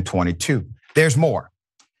 2022. There's more.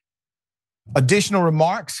 Additional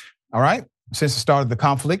remarks, all right, since the start of the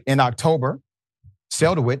conflict in October,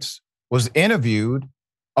 Seldowitz was interviewed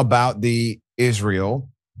about the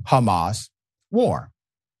Israel-Hamas war.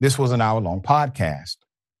 This was an hour-long podcast.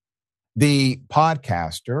 The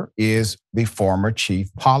podcaster is the former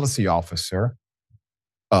chief policy officer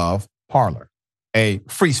of Parler, a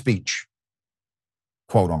free speech,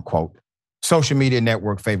 quote unquote, social media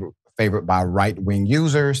network favored by right-wing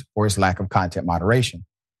users for its lack of content moderation.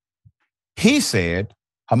 He said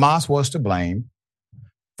Hamas was to blame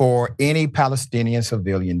for any Palestinian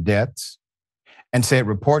civilian deaths and said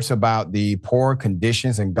reports about the poor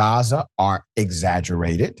conditions in Gaza are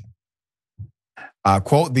exaggerated.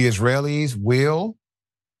 Quote, the Israelis will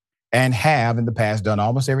and have in the past done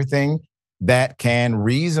almost everything that can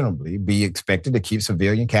reasonably be expected to keep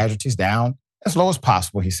civilian casualties down as low as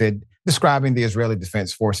possible, he said, describing the Israeli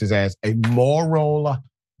Defense Forces as a moral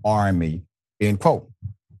army, end quote.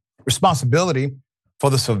 Responsibility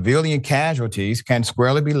for the civilian casualties can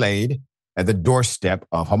squarely be laid at the doorstep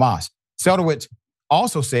of Hamas. Seldowitz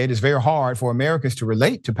also said it's very hard for Americans to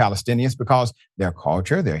relate to Palestinians because their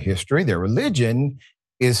culture, their history, their religion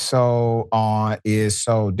is so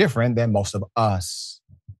different than most of us,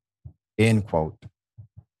 end quote.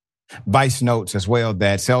 Vice notes as well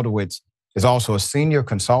that Seldowitz is also a senior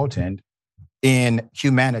consultant in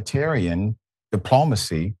humanitarian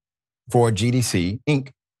diplomacy for GDC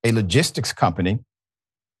Inc., a logistics company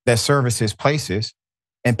that services places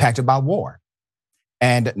impacted by war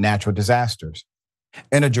and natural disasters.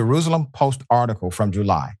 In a Jerusalem Post article from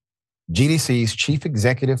July, GDC's chief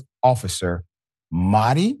executive officer,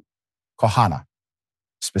 Madi Kohana,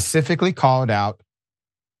 specifically called out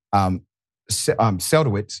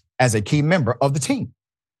Seldowitz as a key member of the team.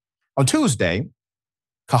 On Tuesday,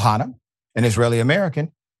 Kohana, an Israeli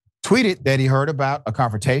American, tweeted that he heard about a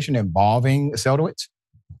confrontation involving Seldowitz.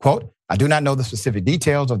 Quote, I do not know the specific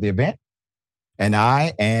details of the event, and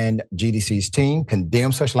I and GDC's team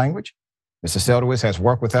condemn such language. Mr. Seldowitz has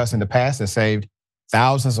worked with us in the past and saved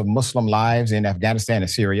thousands of Muslim lives in Afghanistan and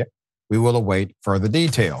Syria. We will await further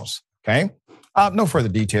details, okay? No further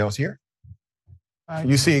details here.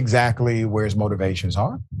 You see exactly where his motivations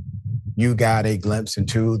are. You got a glimpse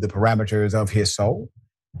into the parameters of his soul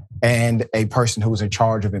and a person who's in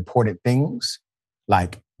charge of important things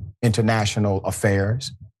like international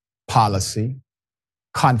affairs, policy,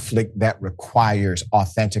 conflict that requires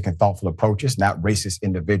authentic and thoughtful approaches, not racist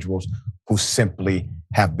individuals who simply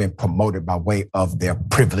have been promoted by way of their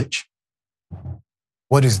privilege.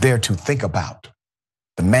 What is there to think about?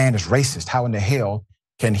 The man is racist. How in the hell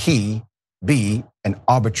can he be an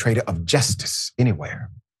arbitrator of justice anywhere?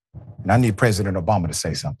 And I need President Obama to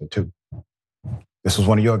say something too. This was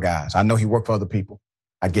one of your guys. I know he worked for other people.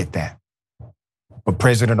 I get that. But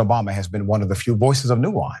President Obama has been one of the few voices of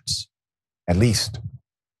nuance, at least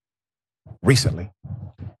recently.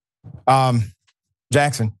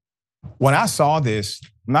 Jackson, when I saw this,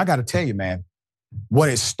 and I got to tell you, man, when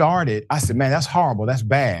it started, I said, man, that's horrible. That's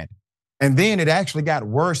bad. And then it actually got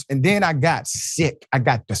worse. And then I got sick. I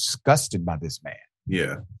got disgusted by this man.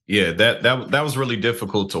 Yeah, that was really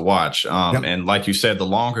difficult to watch. And like you said, the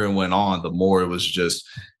longer it went on, the more it was just,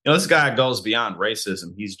 this guy goes beyond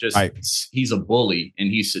racism. He's just, he's a bully and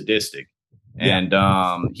he's sadistic. Yeah.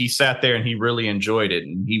 And he sat there and he really enjoyed it.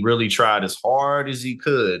 And he really tried as hard as he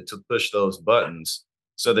could to push those buttons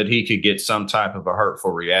so that he could get some type of a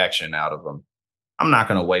hurtful reaction out of them. I'm not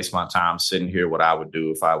going to waste my time sitting here what I would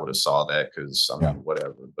do if I would have saw that, because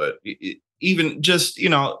whatever. But even just,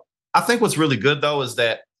 I think what's really good, though, is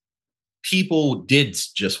that people did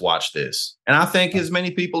just watch this. And I think as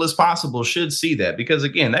many people as possible should see that, because,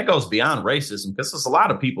 again, that goes beyond racism, because there's a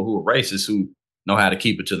lot of people who are racist who know how to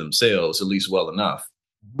keep it to themselves, at least well enough.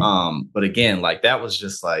 But again, like, that was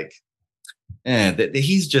just like,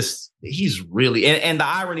 he's really, and the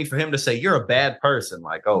irony for him to say, you're a bad person.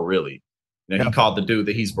 Like, oh, really? He called the dude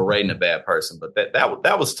that he's berating a bad person, but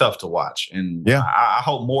that was tough to watch. And I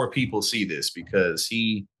hope more people see this, because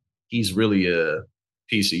he's really a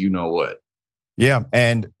piece of you-know-what. Yeah,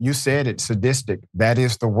 and you said it, sadistic. That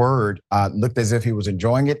is the word. Looked as if he was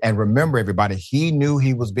enjoying it. And remember, everybody, he knew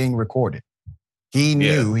he was being recorded. He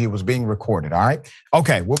knew he was being recorded, all right?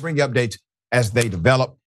 Okay, we'll bring you updates as they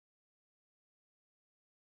develop.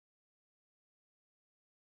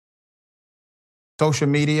 Social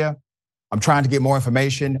media, I'm trying to get more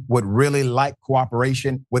information. Would really like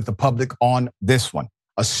cooperation with the public on this one.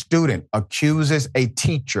 A student accuses a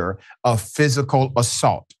teacher of physical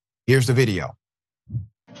assault. Here's the video.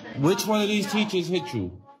 Which one of these teachers hit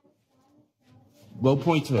you? Go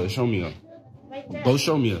point to her. Show me her. Go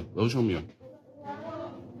show me her. Go show me her.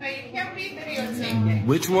 No, you can't be videotaping.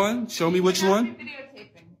 Which one? Show me which one.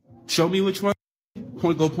 Show me which one.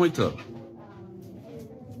 Go point to her.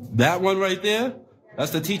 That one right there?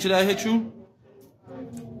 That's the teacher that hit you?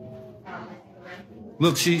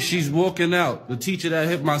 Look, she's walking out. The teacher that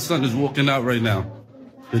hit my son is walking out right now.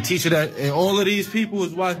 The teacher that, and all of these people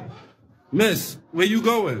is why. Miss, where you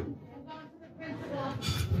going?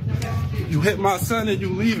 You hit my son and you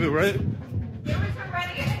leave it, right?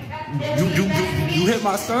 You hit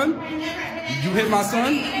my son? You hit my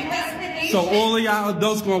son? So all of y'all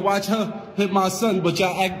adults gonna watch her hit my son, but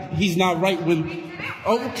y'all act he's not right when.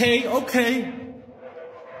 Okay.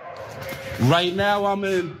 Right now I'm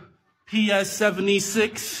in PS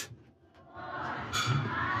 76.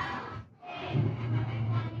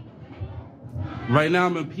 Right now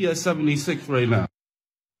I'm in PS 76 right now.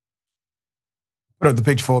 Put up the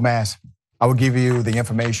picture full mass. I will give you the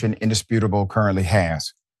information Indisputable currently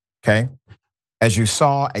has, okay? As you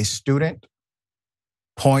saw, a student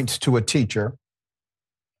points to a teacher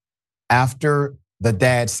after the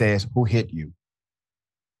dad says, "Who hit you?"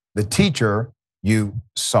 The teacher you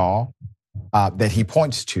saw that he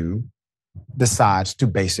points to decides to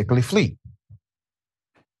basically flee.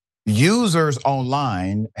 Users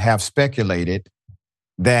online have speculated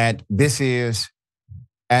that this is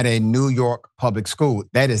at a New York public school.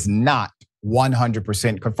 That is not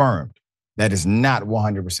 100% confirmed. That is not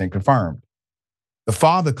 100% confirmed. The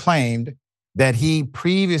father claimed that he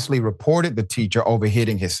previously reported the teacher over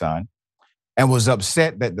hitting his son and was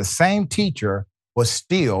upset that the same teacher was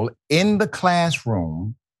still in the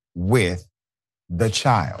classroom with the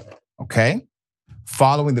child, okay?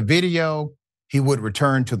 Following the video, he would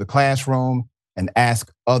return to the classroom and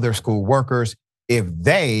ask other school workers if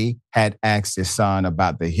they had asked his son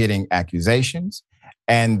about the hitting accusations,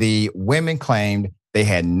 and the women claimed they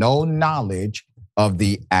had no knowledge of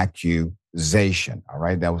the accusation, all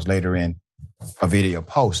right? That was later in a video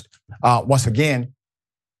post. Once again,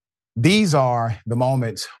 these are the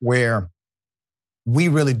moments where we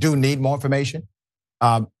really do need more information.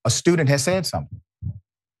 A student has said something.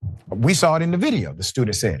 We saw it in the video. The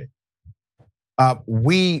student said it.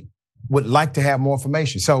 We would like to have more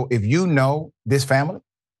information. So if you know this family,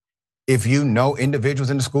 if you know individuals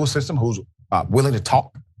in the school system who's willing to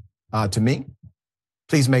talk to me,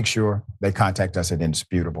 please make sure they contact us at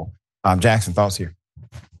Indisputable. Jackson, thoughts here?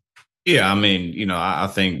 Yeah, I mean, I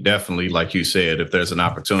think definitely, like you said, if there's an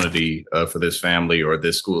opportunity for this family or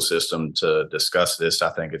this school system to discuss this, I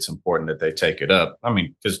think it's important that they take it up. I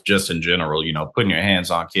mean, because just in general, putting your hands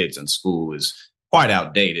on kids in school is quite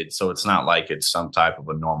outdated. So it's not like it's some type of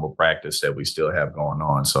a normal practice that we still have going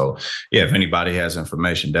on. So, yeah, if anybody has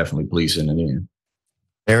information, definitely please send it in.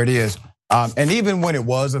 There it is. And even when it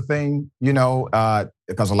was a thing,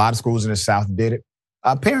 because a lot of schools in the South did it,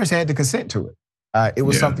 parents had to consent to it. It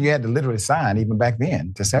was something you had to literally sign even back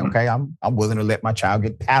then to say, okay, I'm willing to let my child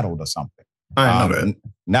get paddled or something. I know that.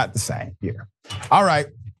 Not the same here. All right,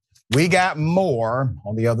 we got more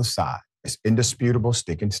on the other side. It's indisputable,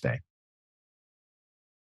 stick and stay.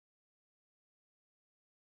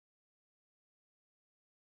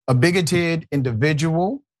 A bigoted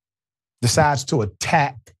individual decides to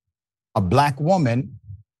attack a Black woman,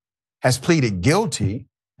 has pleaded guilty.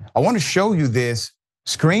 I want to show you this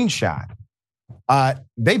screenshot.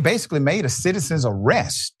 They basically made a citizen's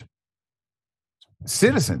arrest.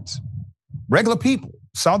 Citizens, regular people,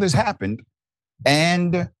 saw this happen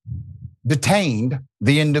and detained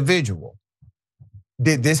the individual.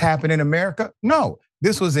 Did this happen in America? No,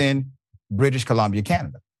 this was in British Columbia,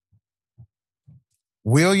 Canada.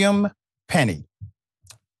 William Penny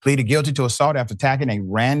pleaded guilty to assault after attacking a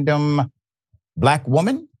random Black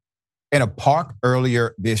woman in a park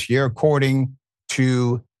earlier this year, according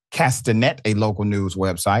to Castanet, a local news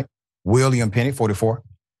website. William Penny, 44,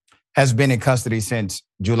 has been in custody since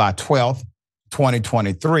July 12th,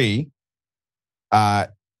 2023. And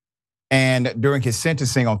during his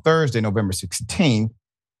sentencing on Thursday, November 16th,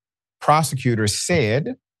 prosecutors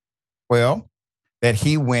said, that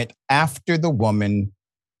he went after the woman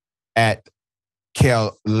at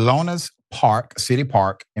Kelowna's Park, City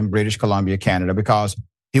Park in British Columbia, Canada, because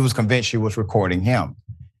he was convinced she was recording him.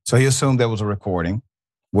 So he assumed there was a recording,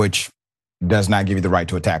 which does not give you the right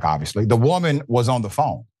to attack, obviously. The woman was on the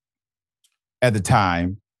phone at the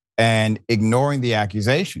time and ignoring the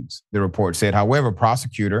accusations, the report said. However,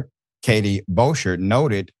 prosecutor Katie Boshert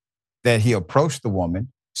noted that he approached the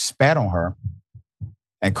woman, spat on her,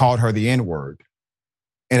 and called her the N-word.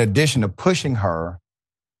 In addition to pushing her,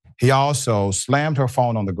 he also slammed her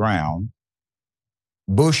phone on the ground.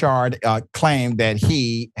 Bouchard claimed that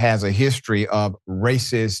he has a history of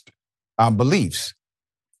racist beliefs.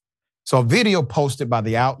 So a video posted by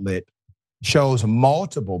the outlet shows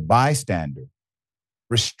multiple bystanders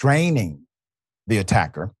restraining the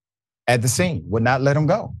attacker at the scene, would not let him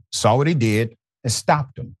go, saw what he did and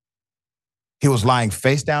stopped him. He was lying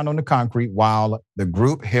face down on the concrete while the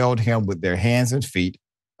group held him with their hands and feet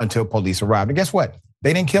until police arrived. And guess what?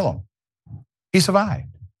 They didn't kill him. He survived.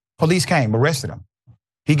 Police came, arrested him.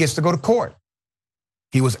 He gets to go to court.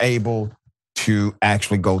 He was able to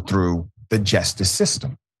actually go through the justice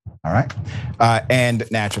system. All right. And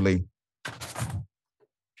naturally,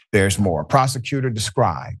 there's more. Prosecutor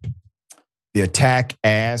described the attack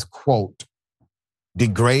as, quote,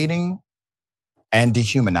 degrading and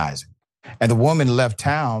dehumanizing. And the woman left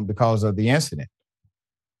town because of the incident.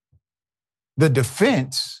 The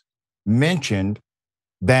defense mentioned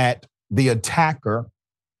that the attacker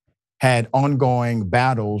had ongoing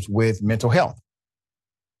battles with mental health,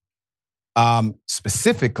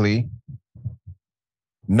 specifically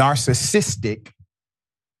narcissistic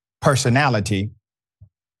personality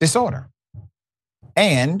disorder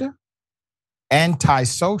and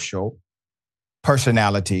antisocial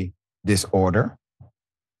personality disorder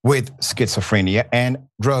with schizophrenia and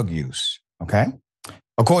drug use, okay?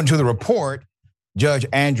 According to the report, Judge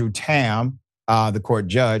Andrew Tam, the court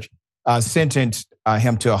judge, sentenced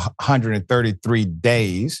him to 133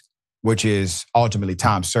 days, which is ultimately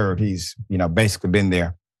time served. He's, basically been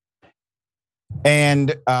there.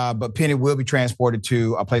 And but Penny will be transported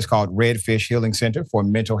to a place called Redfish Healing Center for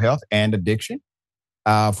Mental Health and Addiction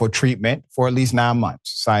for treatment for at least 9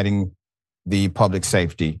 months, citing the public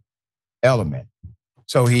safety element.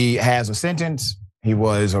 So he has a sentence. He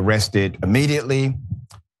was arrested immediately.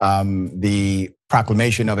 The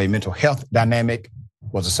proclamation of a mental health dynamic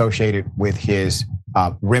was associated with his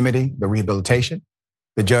remedy, the rehabilitation.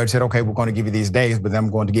 The judge said, okay, we're going to give you these days, but then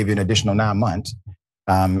I'm going to give you an additional 9 months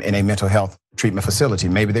in a mental health treatment facility.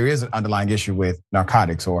 Maybe there is an underlying issue with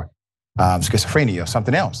narcotics or schizophrenia or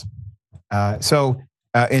something else.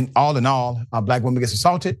 In all, a Black woman gets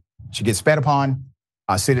assaulted. She gets spat upon.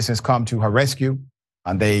 Citizens come to her rescue.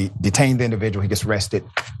 And they detain the individual. He gets arrested.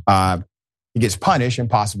 He gets punished and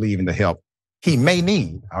possibly even the help he may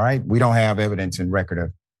need. All right. We don't have evidence and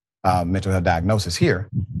record of mental health diagnosis here,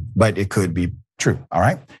 but it could be true. All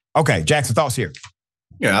right. Okay. Jackson, thoughts here.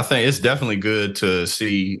 Yeah, I think it's definitely good to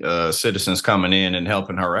see citizens coming in and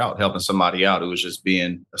helping her out, helping somebody out who was just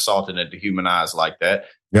being assaulted and dehumanized like that.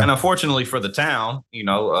 Yeah. And unfortunately for the town,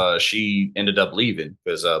 she ended up leaving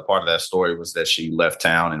because part of that story was that she left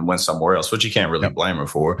town and went somewhere else, which you can't really blame her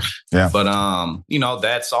for. Yeah. But,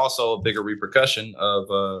 that's also a bigger repercussion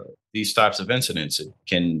of these types of incidents. It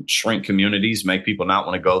can shrink communities, make people not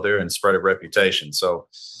want to go there, and spread a reputation. So,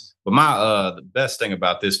 but the best thing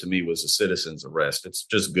about this to me was the citizen's arrest. It's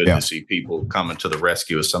just good to see people coming to the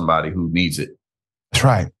rescue of somebody who needs it. That's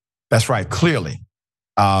right. That's right. Clearly,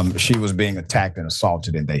 she was being attacked and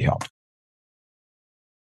assaulted, and they helped.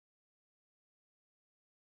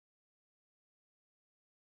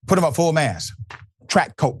 Put him up full mass.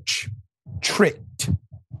 Track coach tricked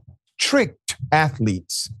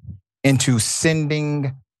athletes into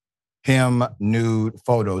sending him nude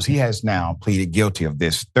photos. He has now pleaded guilty of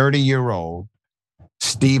this. 30-year-old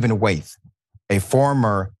Stephen Waith, a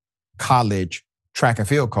former college track and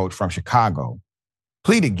field coach from Chicago,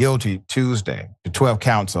 pleaded guilty Tuesday to 12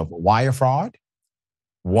 counts of wire fraud,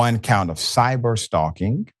 1 count of cyber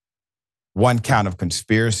stalking, 1 count of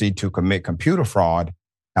conspiracy to commit computer fraud,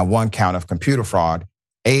 and 1 count of computer fraud,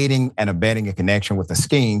 aiding and abetting a connection with a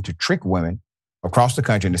scheme to trick women across the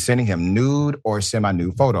country into sending him nude or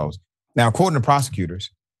semi-nude photos. Now, according to prosecutors,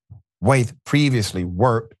 Waith previously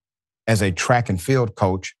worked as a track and field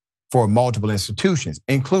coach for multiple institutions,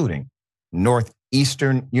 including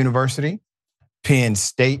Northeastern University, Penn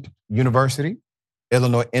State University,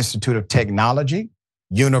 Illinois Institute of Technology,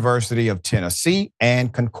 University of Tennessee,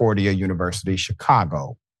 and Concordia University,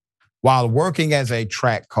 Chicago. While working as a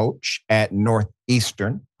track coach at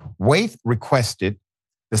Northeastern, Waith requested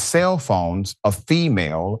the cell phones of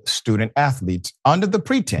female student athletes under the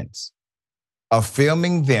pretense of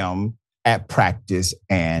filming them at practice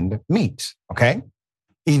and meets, okay?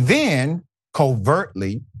 He then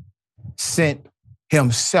covertly sent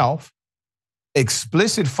himself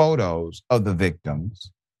explicit photos of the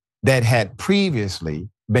victims that had previously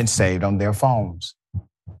been saved on their phones.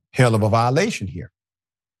 Hell of a violation here.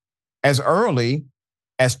 As early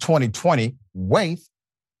as 2020, Waith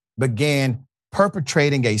began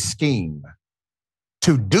perpetrating a scheme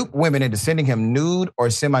to dupe women into sending him nude or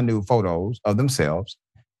semi-nude photos of themselves,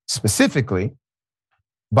 specifically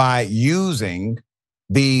by using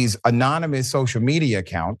these anonymous social media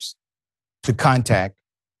accounts to contact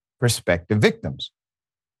prospective victims.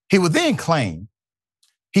 He would then claim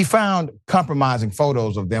he found compromising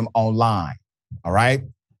photos of them online, all right?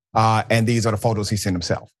 And these are the photos he sent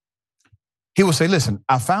himself. He would say, listen,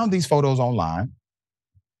 I found these photos online,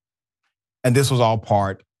 and this was all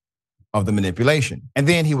part of the manipulation. And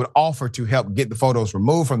then he would offer to help get the photos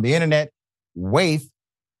removed from the internet. Waith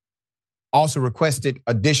also requested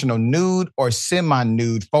additional nude or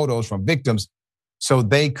semi-nude photos from victims so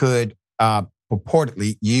they could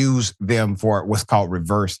purportedly use them for what's called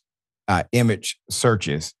reverse image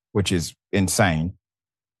searches, which is insane.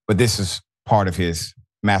 But this is part of his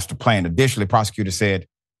master plan. Additionally, prosecutors said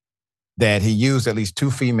that he used at least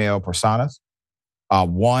 2 female personas.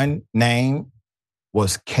 One name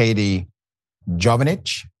was Katie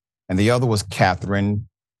Jovanich, and the other was Catherine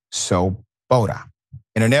Soboda,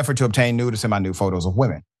 in an effort to obtain nude or semi-nude photos of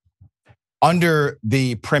women. Under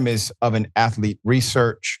the premise of an athlete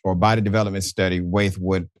research or body development study, Waith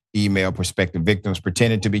would email prospective victims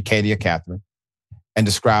pretending to be Katie or Catherine and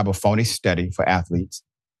describe a phony study for athletes.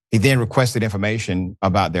 He then requested information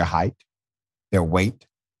about their height, their weight,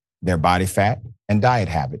 their body fat, and diet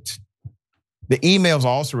habits. The emails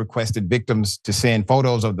also requested victims to send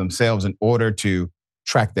photos of themselves in order to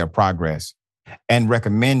track their progress, and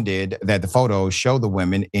recommended that the photos show the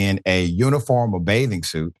women in a uniform or bathing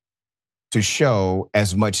suit to show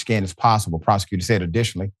as much skin as possible. Prosecutors said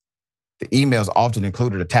additionally, the emails often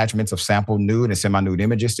included attachments of sample nude and semi-nude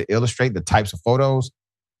images to illustrate the types of photos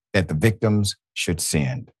that the victims should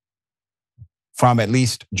send. From at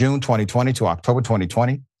least June 2020 to October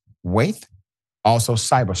 2020, Waith also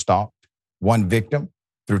cyberstalked one victim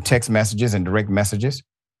through text messages and direct messages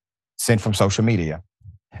sent from social media,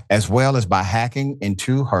 as well as by hacking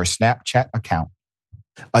into her Snapchat account.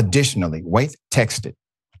 Additionally, Waith texted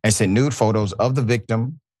and sent nude photos of the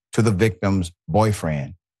victim to the victim's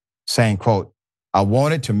boyfriend, saying, quote, I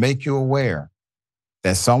wanted to make you aware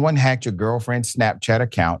that someone hacked your girlfriend's Snapchat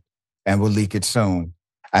account and will leak it soon.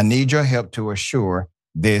 I need your help to assure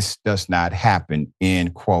this does not happen,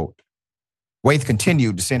 end quote. Waith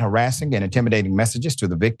continued to send harassing and intimidating messages to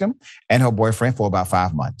the victim and her boyfriend for about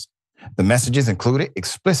 5 months. The messages included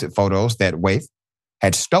explicit photos that Waith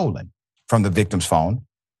had stolen from the victim's phone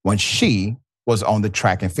when she was on the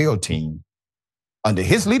track and field team under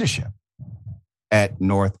his leadership. at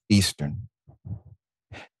Northeastern.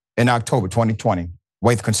 In October 2020,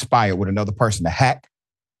 Waithe conspired with another person to hack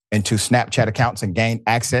into Snapchat accounts and gain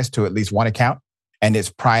access to at least one account and its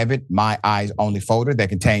private My Eyes Only folder that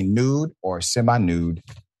contained nude or semi-nude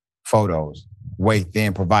photos. Waithe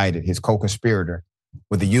then provided his co-conspirator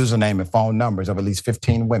with the username and phone numbers of at least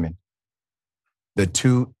 15 women. The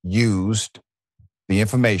two used the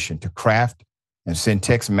information to craft and send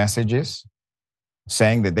text messages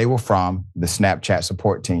saying that they were from the Snapchat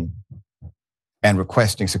support team and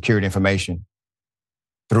requesting security information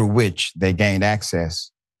through which they gained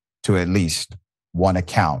access to at least one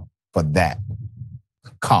account for that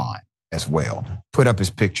con as well. Put up his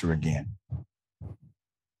picture again.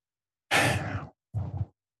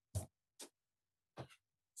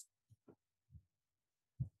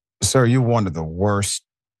 Sir, you're one of the worst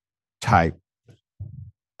type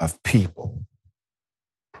of people.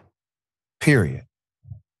 Period.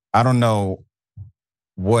 I don't know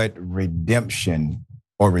what redemption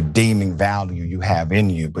or redeeming value you have in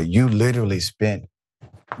you, but you literally spent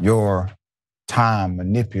your time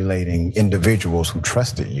manipulating individuals who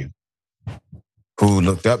trusted you, who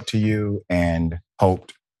looked up to you and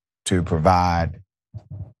hoped to provide,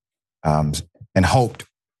 and hoped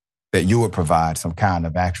that you would provide some kind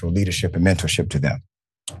of actual leadership and mentorship to them.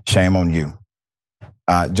 Shame on you.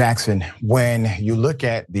 Jackson, when you look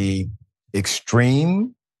at the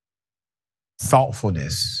extreme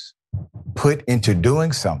thoughtfulness put into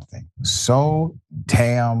doing something so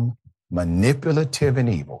damn manipulative and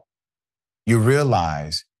evil, you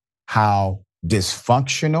realize how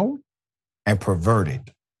dysfunctional and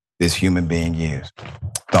perverted this human being is.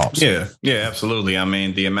 Thoughts? Yeah, absolutely. I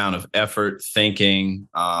mean, the amount of effort, thinking,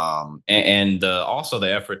 and also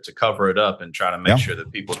the effort to cover it up and try to make sure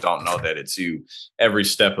that people don't know that it's you every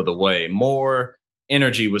step of the way. More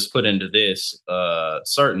energy was put into this,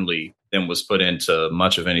 certainly, than was put into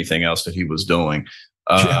much of anything else that he was doing.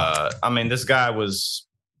 I mean, this guy was,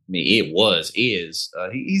 he's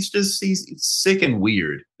sick and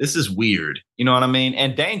weird. This is weird. You know what I mean?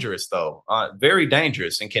 And dangerous, though. Very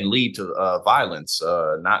dangerous, and can lead to violence,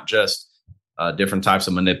 not just different types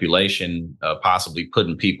of manipulation, possibly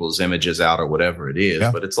putting people's images out or whatever it is.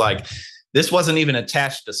 But it's like, this wasn't even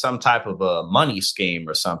attached to some type of a money scheme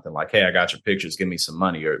or something like, hey, I got your pictures, give me some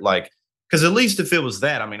money. Or like, because at least if it was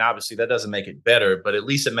that, I mean, obviously that doesn't make it better, but at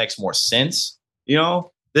least it makes more sense. You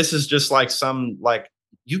know, this is just like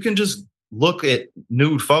you can just look at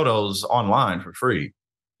nude photos online for free.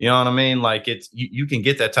 You know what I mean? Like you can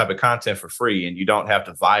get that type of content for free, and you don't have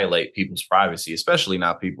to violate people's privacy, especially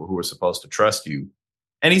not people who are supposed to trust you.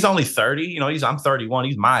 And he's only 30, you know, I'm 31.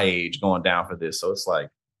 He's my age going down for this. So it's like,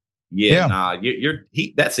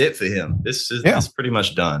 that's it for him. This is pretty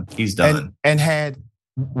much done. He's done. And had,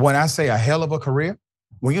 when I say a hell of a career,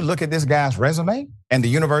 when you look at this guy's resume and the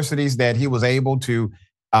universities that he was able to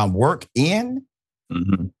work in,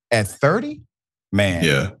 at 30,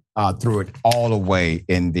 man, threw it all away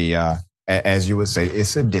in the, as you would say,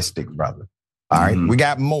 it's sadistic, brother. All right, we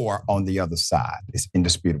got more on the other side. It's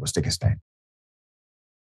indisputable. Stick and stay.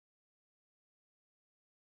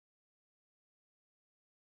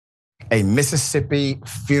 A Mississippi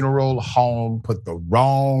funeral home put the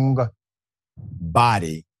wrong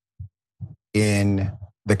body in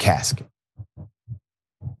the casket.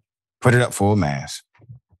 Put it up full mass.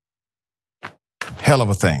 Hell of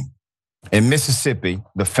a thing. In Mississippi,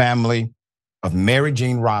 the family of Mary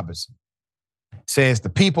Jean Robinson says the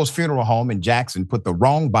People's Funeral Home in Jackson put the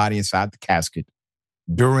wrong body inside the casket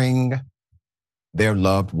during their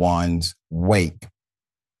loved one's wake,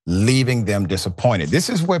 leaving them disappointed. This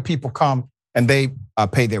is where people come and they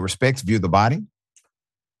pay their respects, view the body.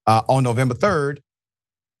 On November 3rd,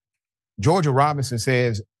 Georgia Robinson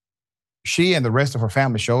says she and the rest of her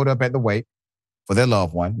family showed up at the wake for their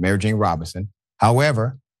loved one, Mary Jean Robinson.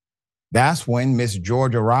 However, that's when Miss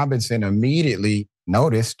Georgia Robinson immediately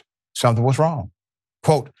noticed something was wrong.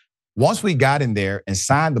 Quote, once we got in there and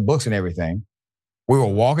signed the books and everything, we were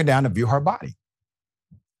walking down to view her body.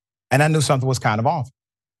 And I knew something was kind of off.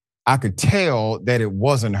 I could tell that it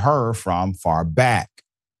wasn't her from far back.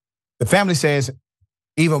 The family says,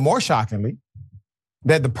 even more shockingly,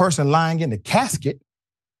 that the person lying in the casket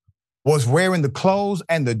was wearing the clothes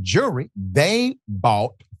and the jewelry they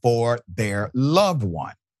bought for their loved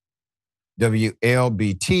one.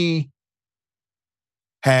 WLBT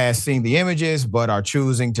has seen the images, but are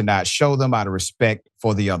choosing to not show them out of respect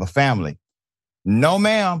for the other family. No,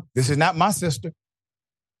 ma'am, this is not my sister.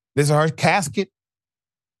 This is her casket.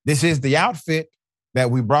 This is the outfit that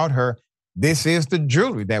we brought her. This is the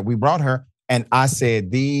jewelry that we brought her. And I said,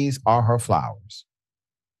 these are her flowers.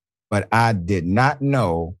 But I did not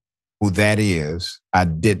know who that is. I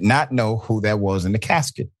did not know who that was in the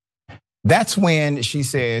casket. That's when she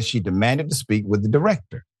says she demanded to speak with the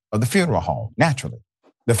director of the funeral home, naturally.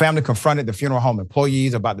 The family confronted the funeral home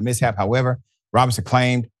employees about the mishap. However, Robinson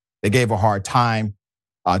claimed they gave her a hard time,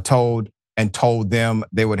 told them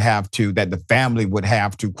they would have to, that the family would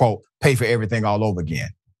have to, quote, pay for everything all over again.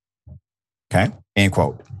 Okay, end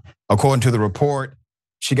quote. According to the report,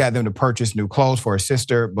 she got them to purchase new clothes for her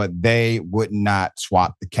sister, but they would not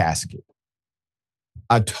swap the casket.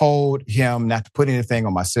 I told him not to put anything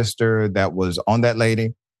on my sister that was on that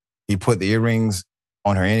lady. He put the earrings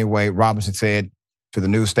on her anyway. Robinson said to the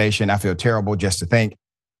news station, I feel terrible just to think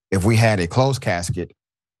if we had a closed casket,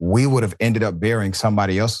 we would have ended up burying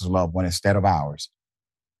somebody else's loved one instead of ours.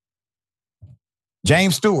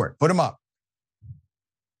 James Stewart, put him up.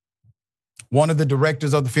 One of the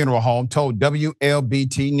directors of the funeral home told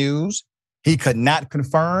WLBT News he could not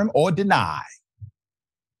confirm or deny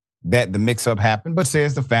that the mix-up happened, but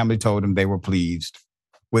says the family told him they were pleased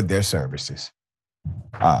with their services.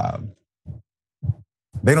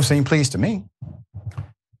 They don't seem pleased to me.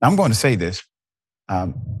 I'm going to say this.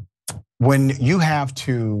 When you have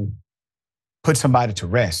to put somebody to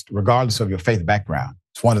rest, regardless of your faith background,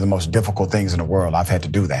 it's one of the most difficult things in the world. I've had to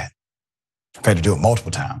do that. I've had to do it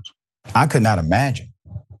multiple times. I could not imagine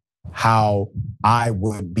how I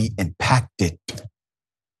would be impacted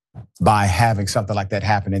by having something like that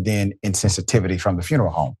happen and then insensitivity from the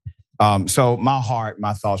funeral home. So my heart,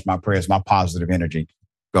 my thoughts, my prayers, my positive energy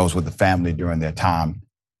goes with the family during their time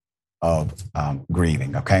of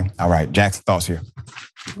grieving, okay? All right, Jackson, thoughts here?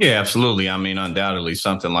 Yeah, absolutely. I mean, undoubtedly,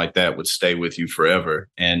 something like that would stay with you forever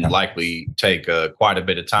and likely take quite a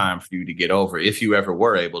bit of time for you to get over, if you ever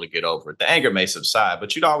were able to get over it. The anger may subside,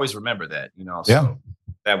 but you'd always remember that, you know? So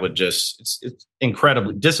that would just, it's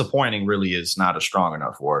incredibly disappointing, really is not a strong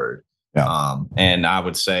enough word. Yeah. And I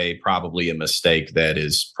would say probably a mistake that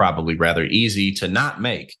is probably rather easy to not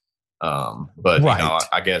make. But, you know,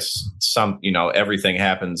 I guess everything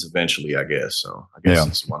happens eventually, I guess. So I guess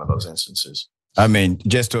it's one of those instances. I mean,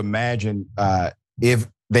 just to imagine if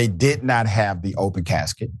they did not have the open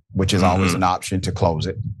casket, which is always an option to close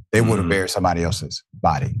it, they would have buried somebody else's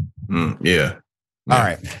body. Yeah. All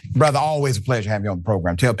right. Brother, always a pleasure having you on the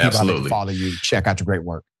program. Tell people how to follow you. Check out your great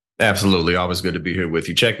work. Absolutely. Always good to be here with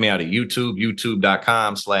you. Check me out at YouTube,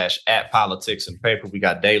 youtube.com/@politicsandpaper. We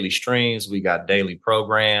got daily streams. We got daily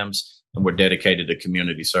programs, and we're dedicated to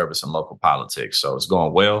community service and local politics. So it's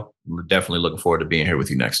going well. We're definitely looking forward to being here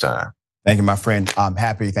with you next time. Thank you, my friend.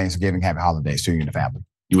 Happy Thanksgiving. Happy holidays to you and the family.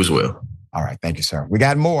 You as well. All right. Thank you, sir. We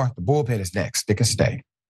got more. The Bullpen is next. Stick and stay.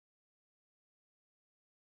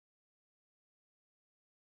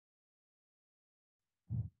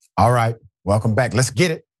 All right. Welcome back. Let's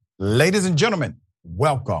get it. Ladies and gentlemen,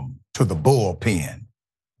 welcome to the Bullpen.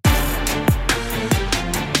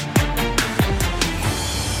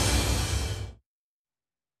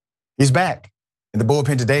 He's back. In the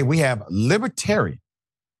Bullpen today, we have Libertarian,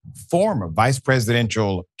 former vice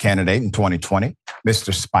presidential candidate in 2020,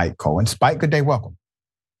 Mr. Spike Cohen. Spike, good day. Welcome.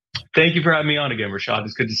 Thank you for having me on again, Rashad.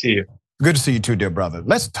 It's good to see you. Good to see you too, dear brother.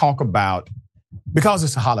 Let's talk about, because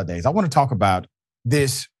it's the holidays, I want to talk about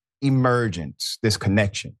this emergence, this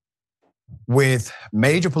connection with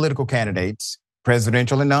major political candidates,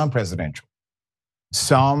 presidential and non-presidential.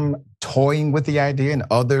 Some toying with the idea and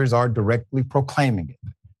others are directly proclaiming it,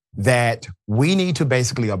 that we need to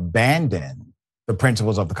basically abandon the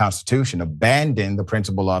principles of the Constitution, abandon the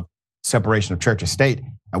principle of separation of church and state,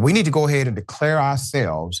 and we need to go ahead and declare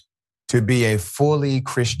ourselves to be a fully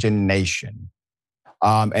Christian nation.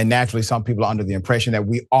 And naturally, some people are under the impression that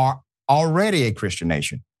we are already a Christian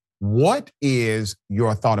nation. What is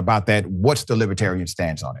your thought about that? What's the libertarian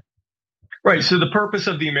stance on it? Right. So the purpose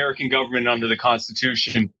of the American government under the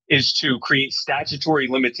Constitution is to create statutory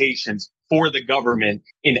limitations for the government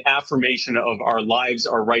in affirmation of our lives,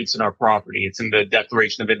 our rights, and our property. It's in the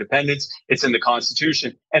Declaration of Independence. It's in the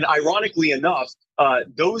Constitution. And ironically enough,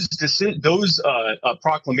 those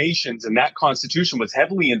proclamations and that Constitution was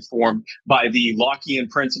heavily informed by the Lockean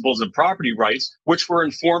principles of property rights, which were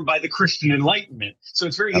informed by the Christian Enlightenment. So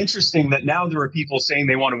it's very interesting that now there are people saying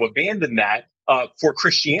they want to abandon that for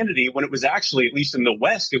Christianity, when it was actually, at least in the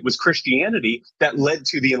West, it was Christianity that led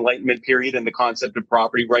to the Enlightenment period and the concept of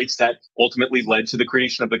property rights that ultimately led to the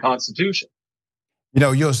creation of the Constitution. You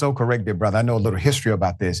know, you're so correct, dear brother. I know a little history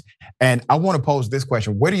about this. And I want to pose this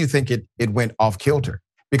question. Where do you think it went off kilter?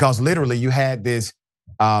 Because literally you had this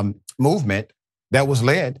movement that was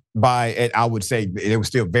led by, and I would say it was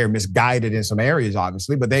still very misguided in some areas,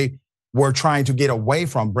 obviously, but they were trying to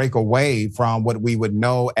break away from what we would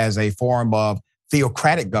know as a form of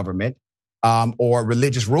theocratic government or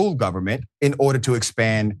religious rule government in order to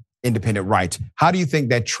expand independent rights. How do you think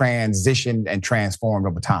that transitioned and transformed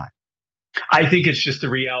over time? I think it's just the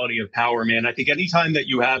reality of power, man. I think anytime that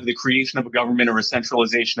you have the creation of a government or a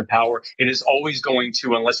centralization of power, it is always going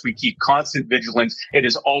to, unless we keep constant vigilance, it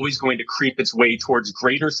is always going to creep its way towards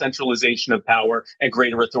greater centralization of power and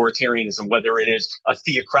greater authoritarianism, whether it is a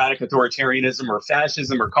theocratic authoritarianism or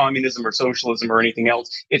fascism or communism or socialism or anything else.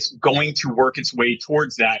 It's going to work its way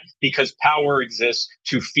towards that because power exists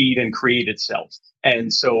to feed and create itself.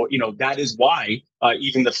 And so, that is why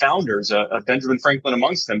even the founders, Benjamin Franklin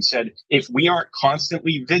amongst them, said, if we aren't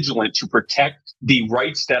constantly vigilant to protect the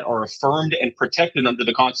rights that are affirmed and protected under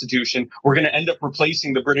the Constitution, we're going to end up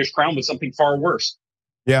replacing the British Crown with something far worse.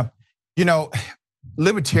 Yeah.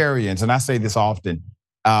 Libertarians, and I say this often,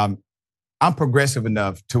 I'm progressive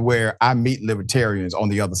enough to where I meet libertarians on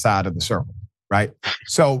the other side of the circle, right?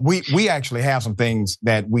 So we actually have some things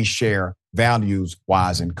that we share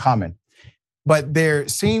values-wise in common. But there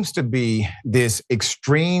seems to be this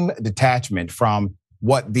extreme detachment from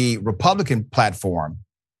what the Republican platform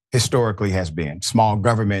historically has been, small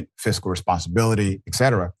government, fiscal responsibility, et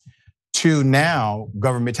cetera, to now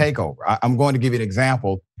government takeover. I'm going to give you an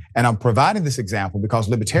example, and I'm providing this example because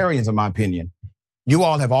libertarians, in my opinion, you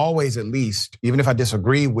all have always, at least, even if I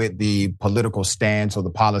disagree with the political stance or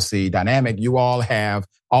the policy dynamic, you all have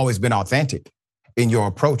always been authentic in your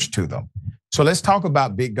approach to them. So let's talk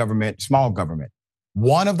about big government, small government.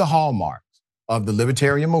 One of the hallmarks of the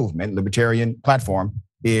libertarian movement, libertarian platform,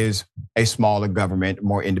 is a smaller government,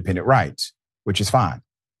 more independent rights, which is fine.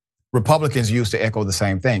 Republicans used to echo the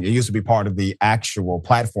same thing. It used to be part of the actual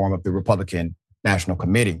platform of the Republican National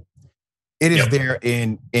Committee. It is there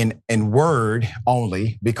in word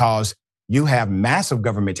only because you have massive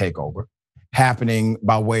government takeover happening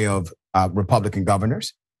by way of Republican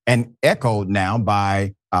governors and echoed now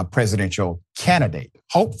by presidential candidate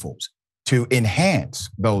hopefuls to enhance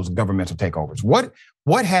those governmental takeovers.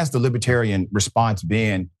 What has the libertarian response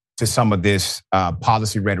been to some of this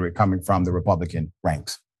policy rhetoric coming from the Republican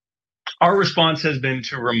ranks? Our response has been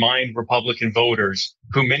to remind Republican voters,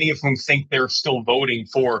 who many of whom think they're still voting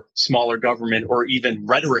for smaller government or even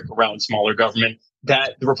rhetoric around smaller government,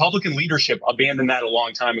 that the Republican leadership abandoned that a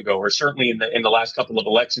long time ago, or certainly in the last couple of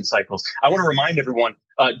election cycles. I want to remind everyone,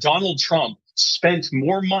 Donald Trump spent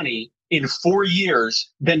more money in 4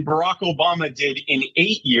 years than Barack Obama did in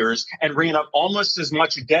 8 years and ran up almost as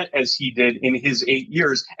much debt as he did in his 8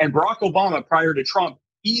 years. And Barack Obama, prior to Trump,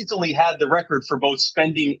 easily had the record for both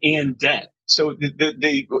spending and debt. So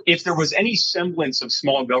if there was any semblance of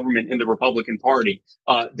small government in the Republican Party,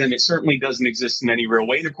 then it certainly doesn't exist in any real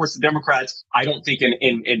way. And of course, the Democrats, I don't think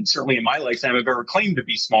in certainly in my lifetime have ever claimed to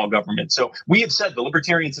be small government. So we have said, the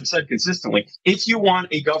libertarians have said consistently, if you want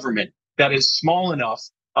a government that is small enough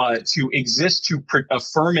to exist to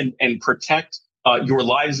affirm and protect your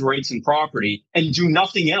lives, rights, and property, and do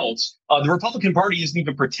nothing else, the Republican Party isn't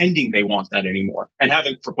even pretending they want that anymore, and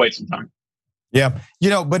haven't for quite some time. Yeah,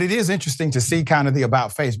 but it is interesting to see kind of the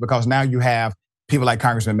about face, because now you have people like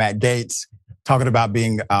Congressman Matt Gaetz talking about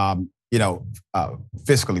being,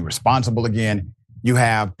 fiscally responsible again. You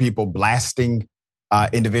have people blasting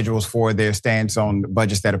individuals for their stance on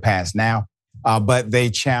budgets that are passed now, but they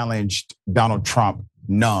challenged Donald Trump.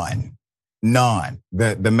 None.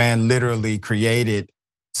 The man literally created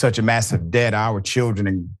such a massive debt. Our children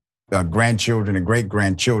and grandchildren and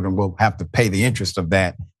great-grandchildren will have to pay the interest of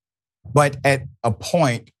that. But at a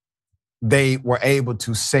point, they were able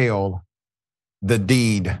to sell the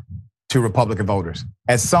deed to Republican voters.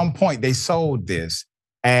 At some point, they sold this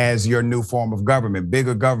as your new form of government.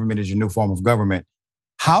 Bigger government is your new form of government.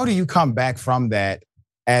 How do you come back from that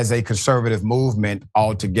as a conservative movement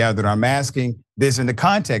altogether? I'm asking this in the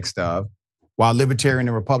context of, while libertarian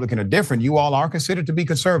and Republican are different, you all are considered to be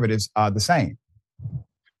conservatives the same.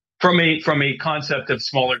 From a concept of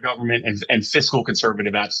smaller government and fiscal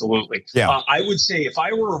conservative, absolutely. Yeah. I would say if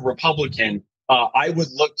I were a Republican, I would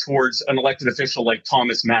look towards an elected official like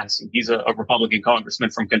Thomas Massie. He's a Republican congressman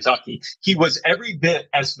from Kentucky. He was every bit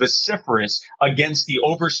as vociferous against the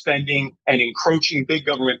overspending and encroaching big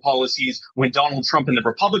government policies when Donald Trump and the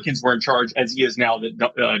Republicans were in charge as he is now that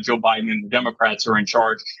Joe Biden and the Democrats are in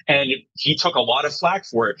charge. And he took a lot of flack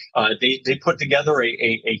for it. They put together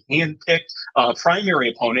a hand-picked primary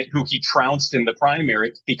opponent who he trounced in the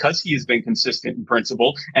primary because he has been consistent in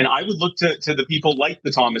principle. And I would look to the people like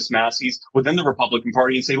the Thomas Massies within the the Republican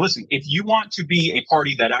Party and say, listen, if you want to be a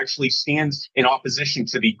party that actually stands in opposition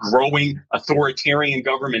to the growing authoritarian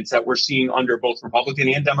governments that we're seeing under both Republican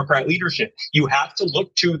and Democrat leadership, you have to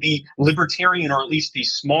look to the libertarian, or at least the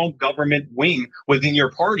small government wing within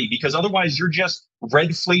your party, because otherwise you're just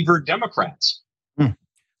red flavored Democrats.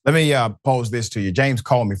 Let me pose this to you. James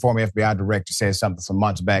Comey, former FBI director, said something some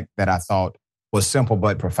months back that I thought was simple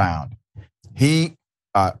but profound. He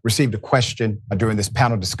received a question during this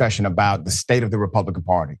panel discussion about the state of the Republican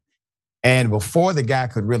Party. And before the guy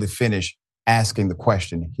could really finish asking the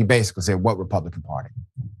question, he basically said, what Republican Party?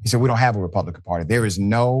 He said, we don't have a Republican Party. There is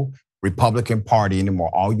no Republican Party anymore.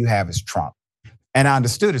 All you have is Trump. And I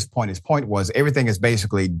understood his point. His point was everything is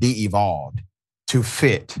basically de-evolved to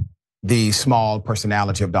fit the small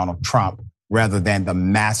personality of Donald Trump rather than the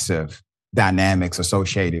massive dynamics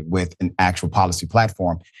associated with an actual policy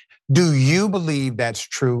platform. Do you believe that's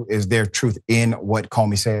true? Is there truth in what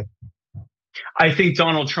Comey said? I think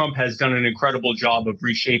Donald Trump has done an incredible job of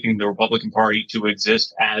reshaping the Republican Party to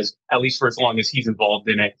exist as, at least for as long as he's involved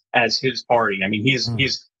in it, as his party. I mean,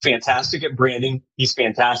 he's fantastic at branding. He's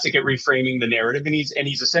fantastic at reframing the narrative, and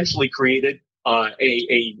he's essentially created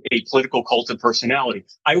a political cult of personality.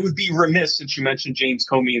 I would be remiss, since you mentioned James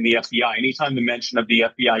Comey and the FBI, anytime the mention of the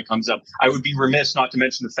FBI comes up, I would be remiss not to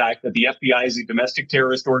mention the fact that the FBI is a domestic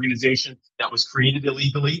terrorist organization that was created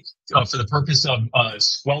illegally for the purpose of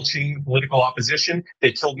squelching political opposition.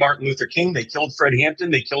 They killed Martin Luther King. They killed Fred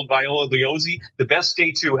Hampton. They killed Viola Liuzzi. The best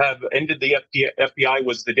day to have ended the FBI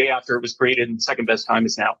was the day after it was created, and the second best time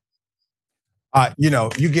is now.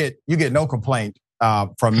 You get no complaint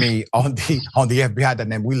from me on the FBI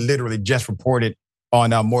dynamic. We literally just reported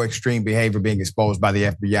on more extreme behavior being exposed by the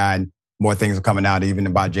FBI, and more things are coming out even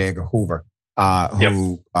about J. Edgar Hoover,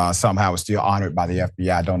 who somehow is still honored by the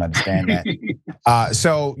FBI. I don't understand that.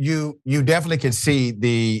 So you definitely can see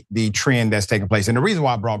the trend that's taking place. And the reason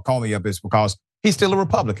why I brought Comey up is because he's still a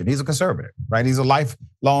Republican. He's a conservative, right? He's a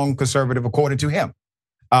lifelong conservative according to him.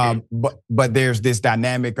 But there's this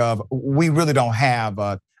dynamic of we really don't have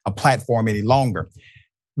a platform any longer.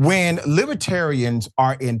 When libertarians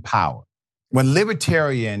are in power, when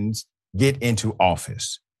libertarians get into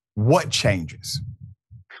office, what changes?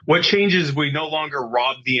 What changes, we no longer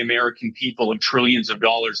rob the American people of trillions of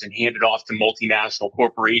dollars and hand it off to multinational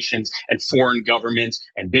corporations and foreign governments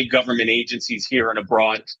and big government agencies here and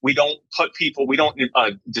abroad. We don't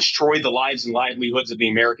destroy the lives and livelihoods of the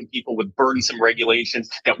American people with burdensome regulations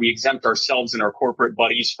that we exempt ourselves and our corporate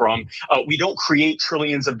buddies from. We don't create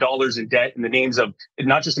trillions of dollars in debt in the names of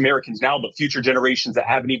not just Americans now, but future generations that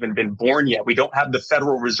haven't even been born yet. We don't have the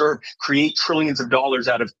Federal Reserve create trillions of dollars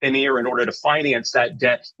out of thin air in order to finance that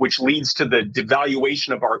debt, which leads to the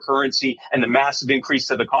devaluation of our currency and the massive increase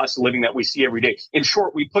to the cost of living that we see every day. In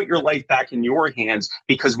short, we put your life back in your hands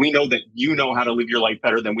because we know that you know how to live your life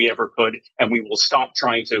better than we ever could, and we will stop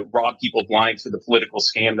trying to rob people blind to the political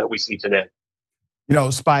scam that we see today. You know,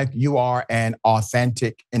 Spike, you are an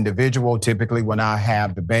authentic individual. Typically, when I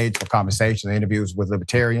have debates or conversations or interviews with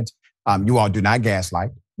libertarians, you all do not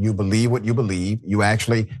gaslight. You believe what you believe. You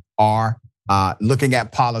actually are looking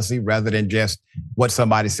at policy rather than just what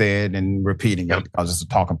somebody said and repeating it because it's a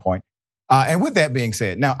talking point. And with that being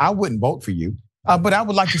said, now I wouldn't vote for you, but I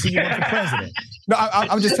would like to see you run for president. No,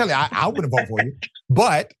 I'm just telling you, I wouldn't vote for you,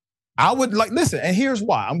 but I would like, listen, and here's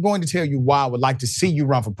why. I'm going to tell you why I would like to see you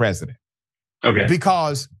run for president. Okay.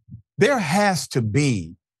 Because there has to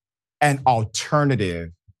be an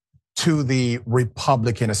alternative to the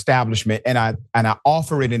Republican establishment, and I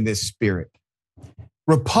offer it in this spirit.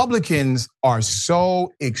 Republicans are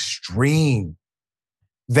so extreme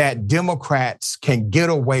that Democrats can get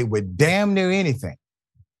away with damn near anything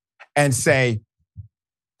and say,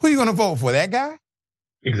 who are you going to vote for, that guy?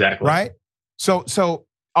 Exactly. Right? So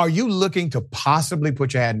are you looking to possibly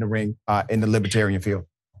put your hat in the ring in the libertarian field?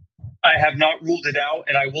 I have not ruled it out,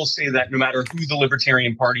 and I will say that no matter who the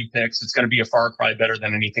Libertarian Party picks, it's going to be a far cry better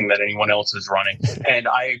than anything that anyone else is running. And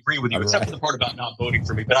I agree with you, except for the part about not voting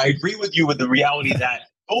for me. But I agree with you with the reality that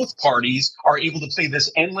both parties are able to play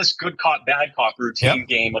this endless good cop, bad cop routine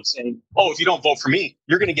game of saying, oh, if you don't vote for me,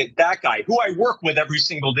 you're going to get that guy who I work with every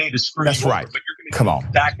single day to screw That's you right. over, but you're going to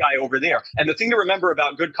get that guy over there. And the thing to remember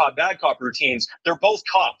about good cop, bad cop routines, they're both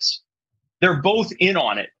cops. They're both in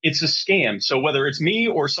on it. It's a scam. So whether it's me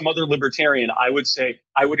or some other libertarian, I would say,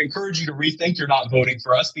 I would encourage you to rethink you're not voting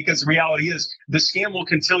for us, because the reality is the scam will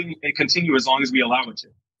continue as long as we allow it to.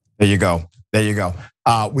 There you go. There you go.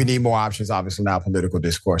 We need more options, obviously, in our political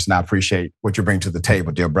discourse. And I appreciate what you bring to the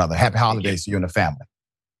table, dear brother. Happy holidays to you and the family.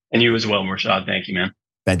 And you as well, Murshad. Thank you, man.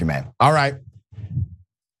 Thank you, man. All right.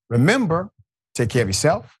 Remember, take care of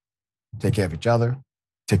yourself, take care of each other,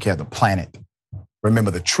 take care of the planet.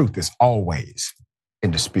 Remember, the truth is always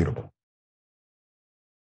indisputable.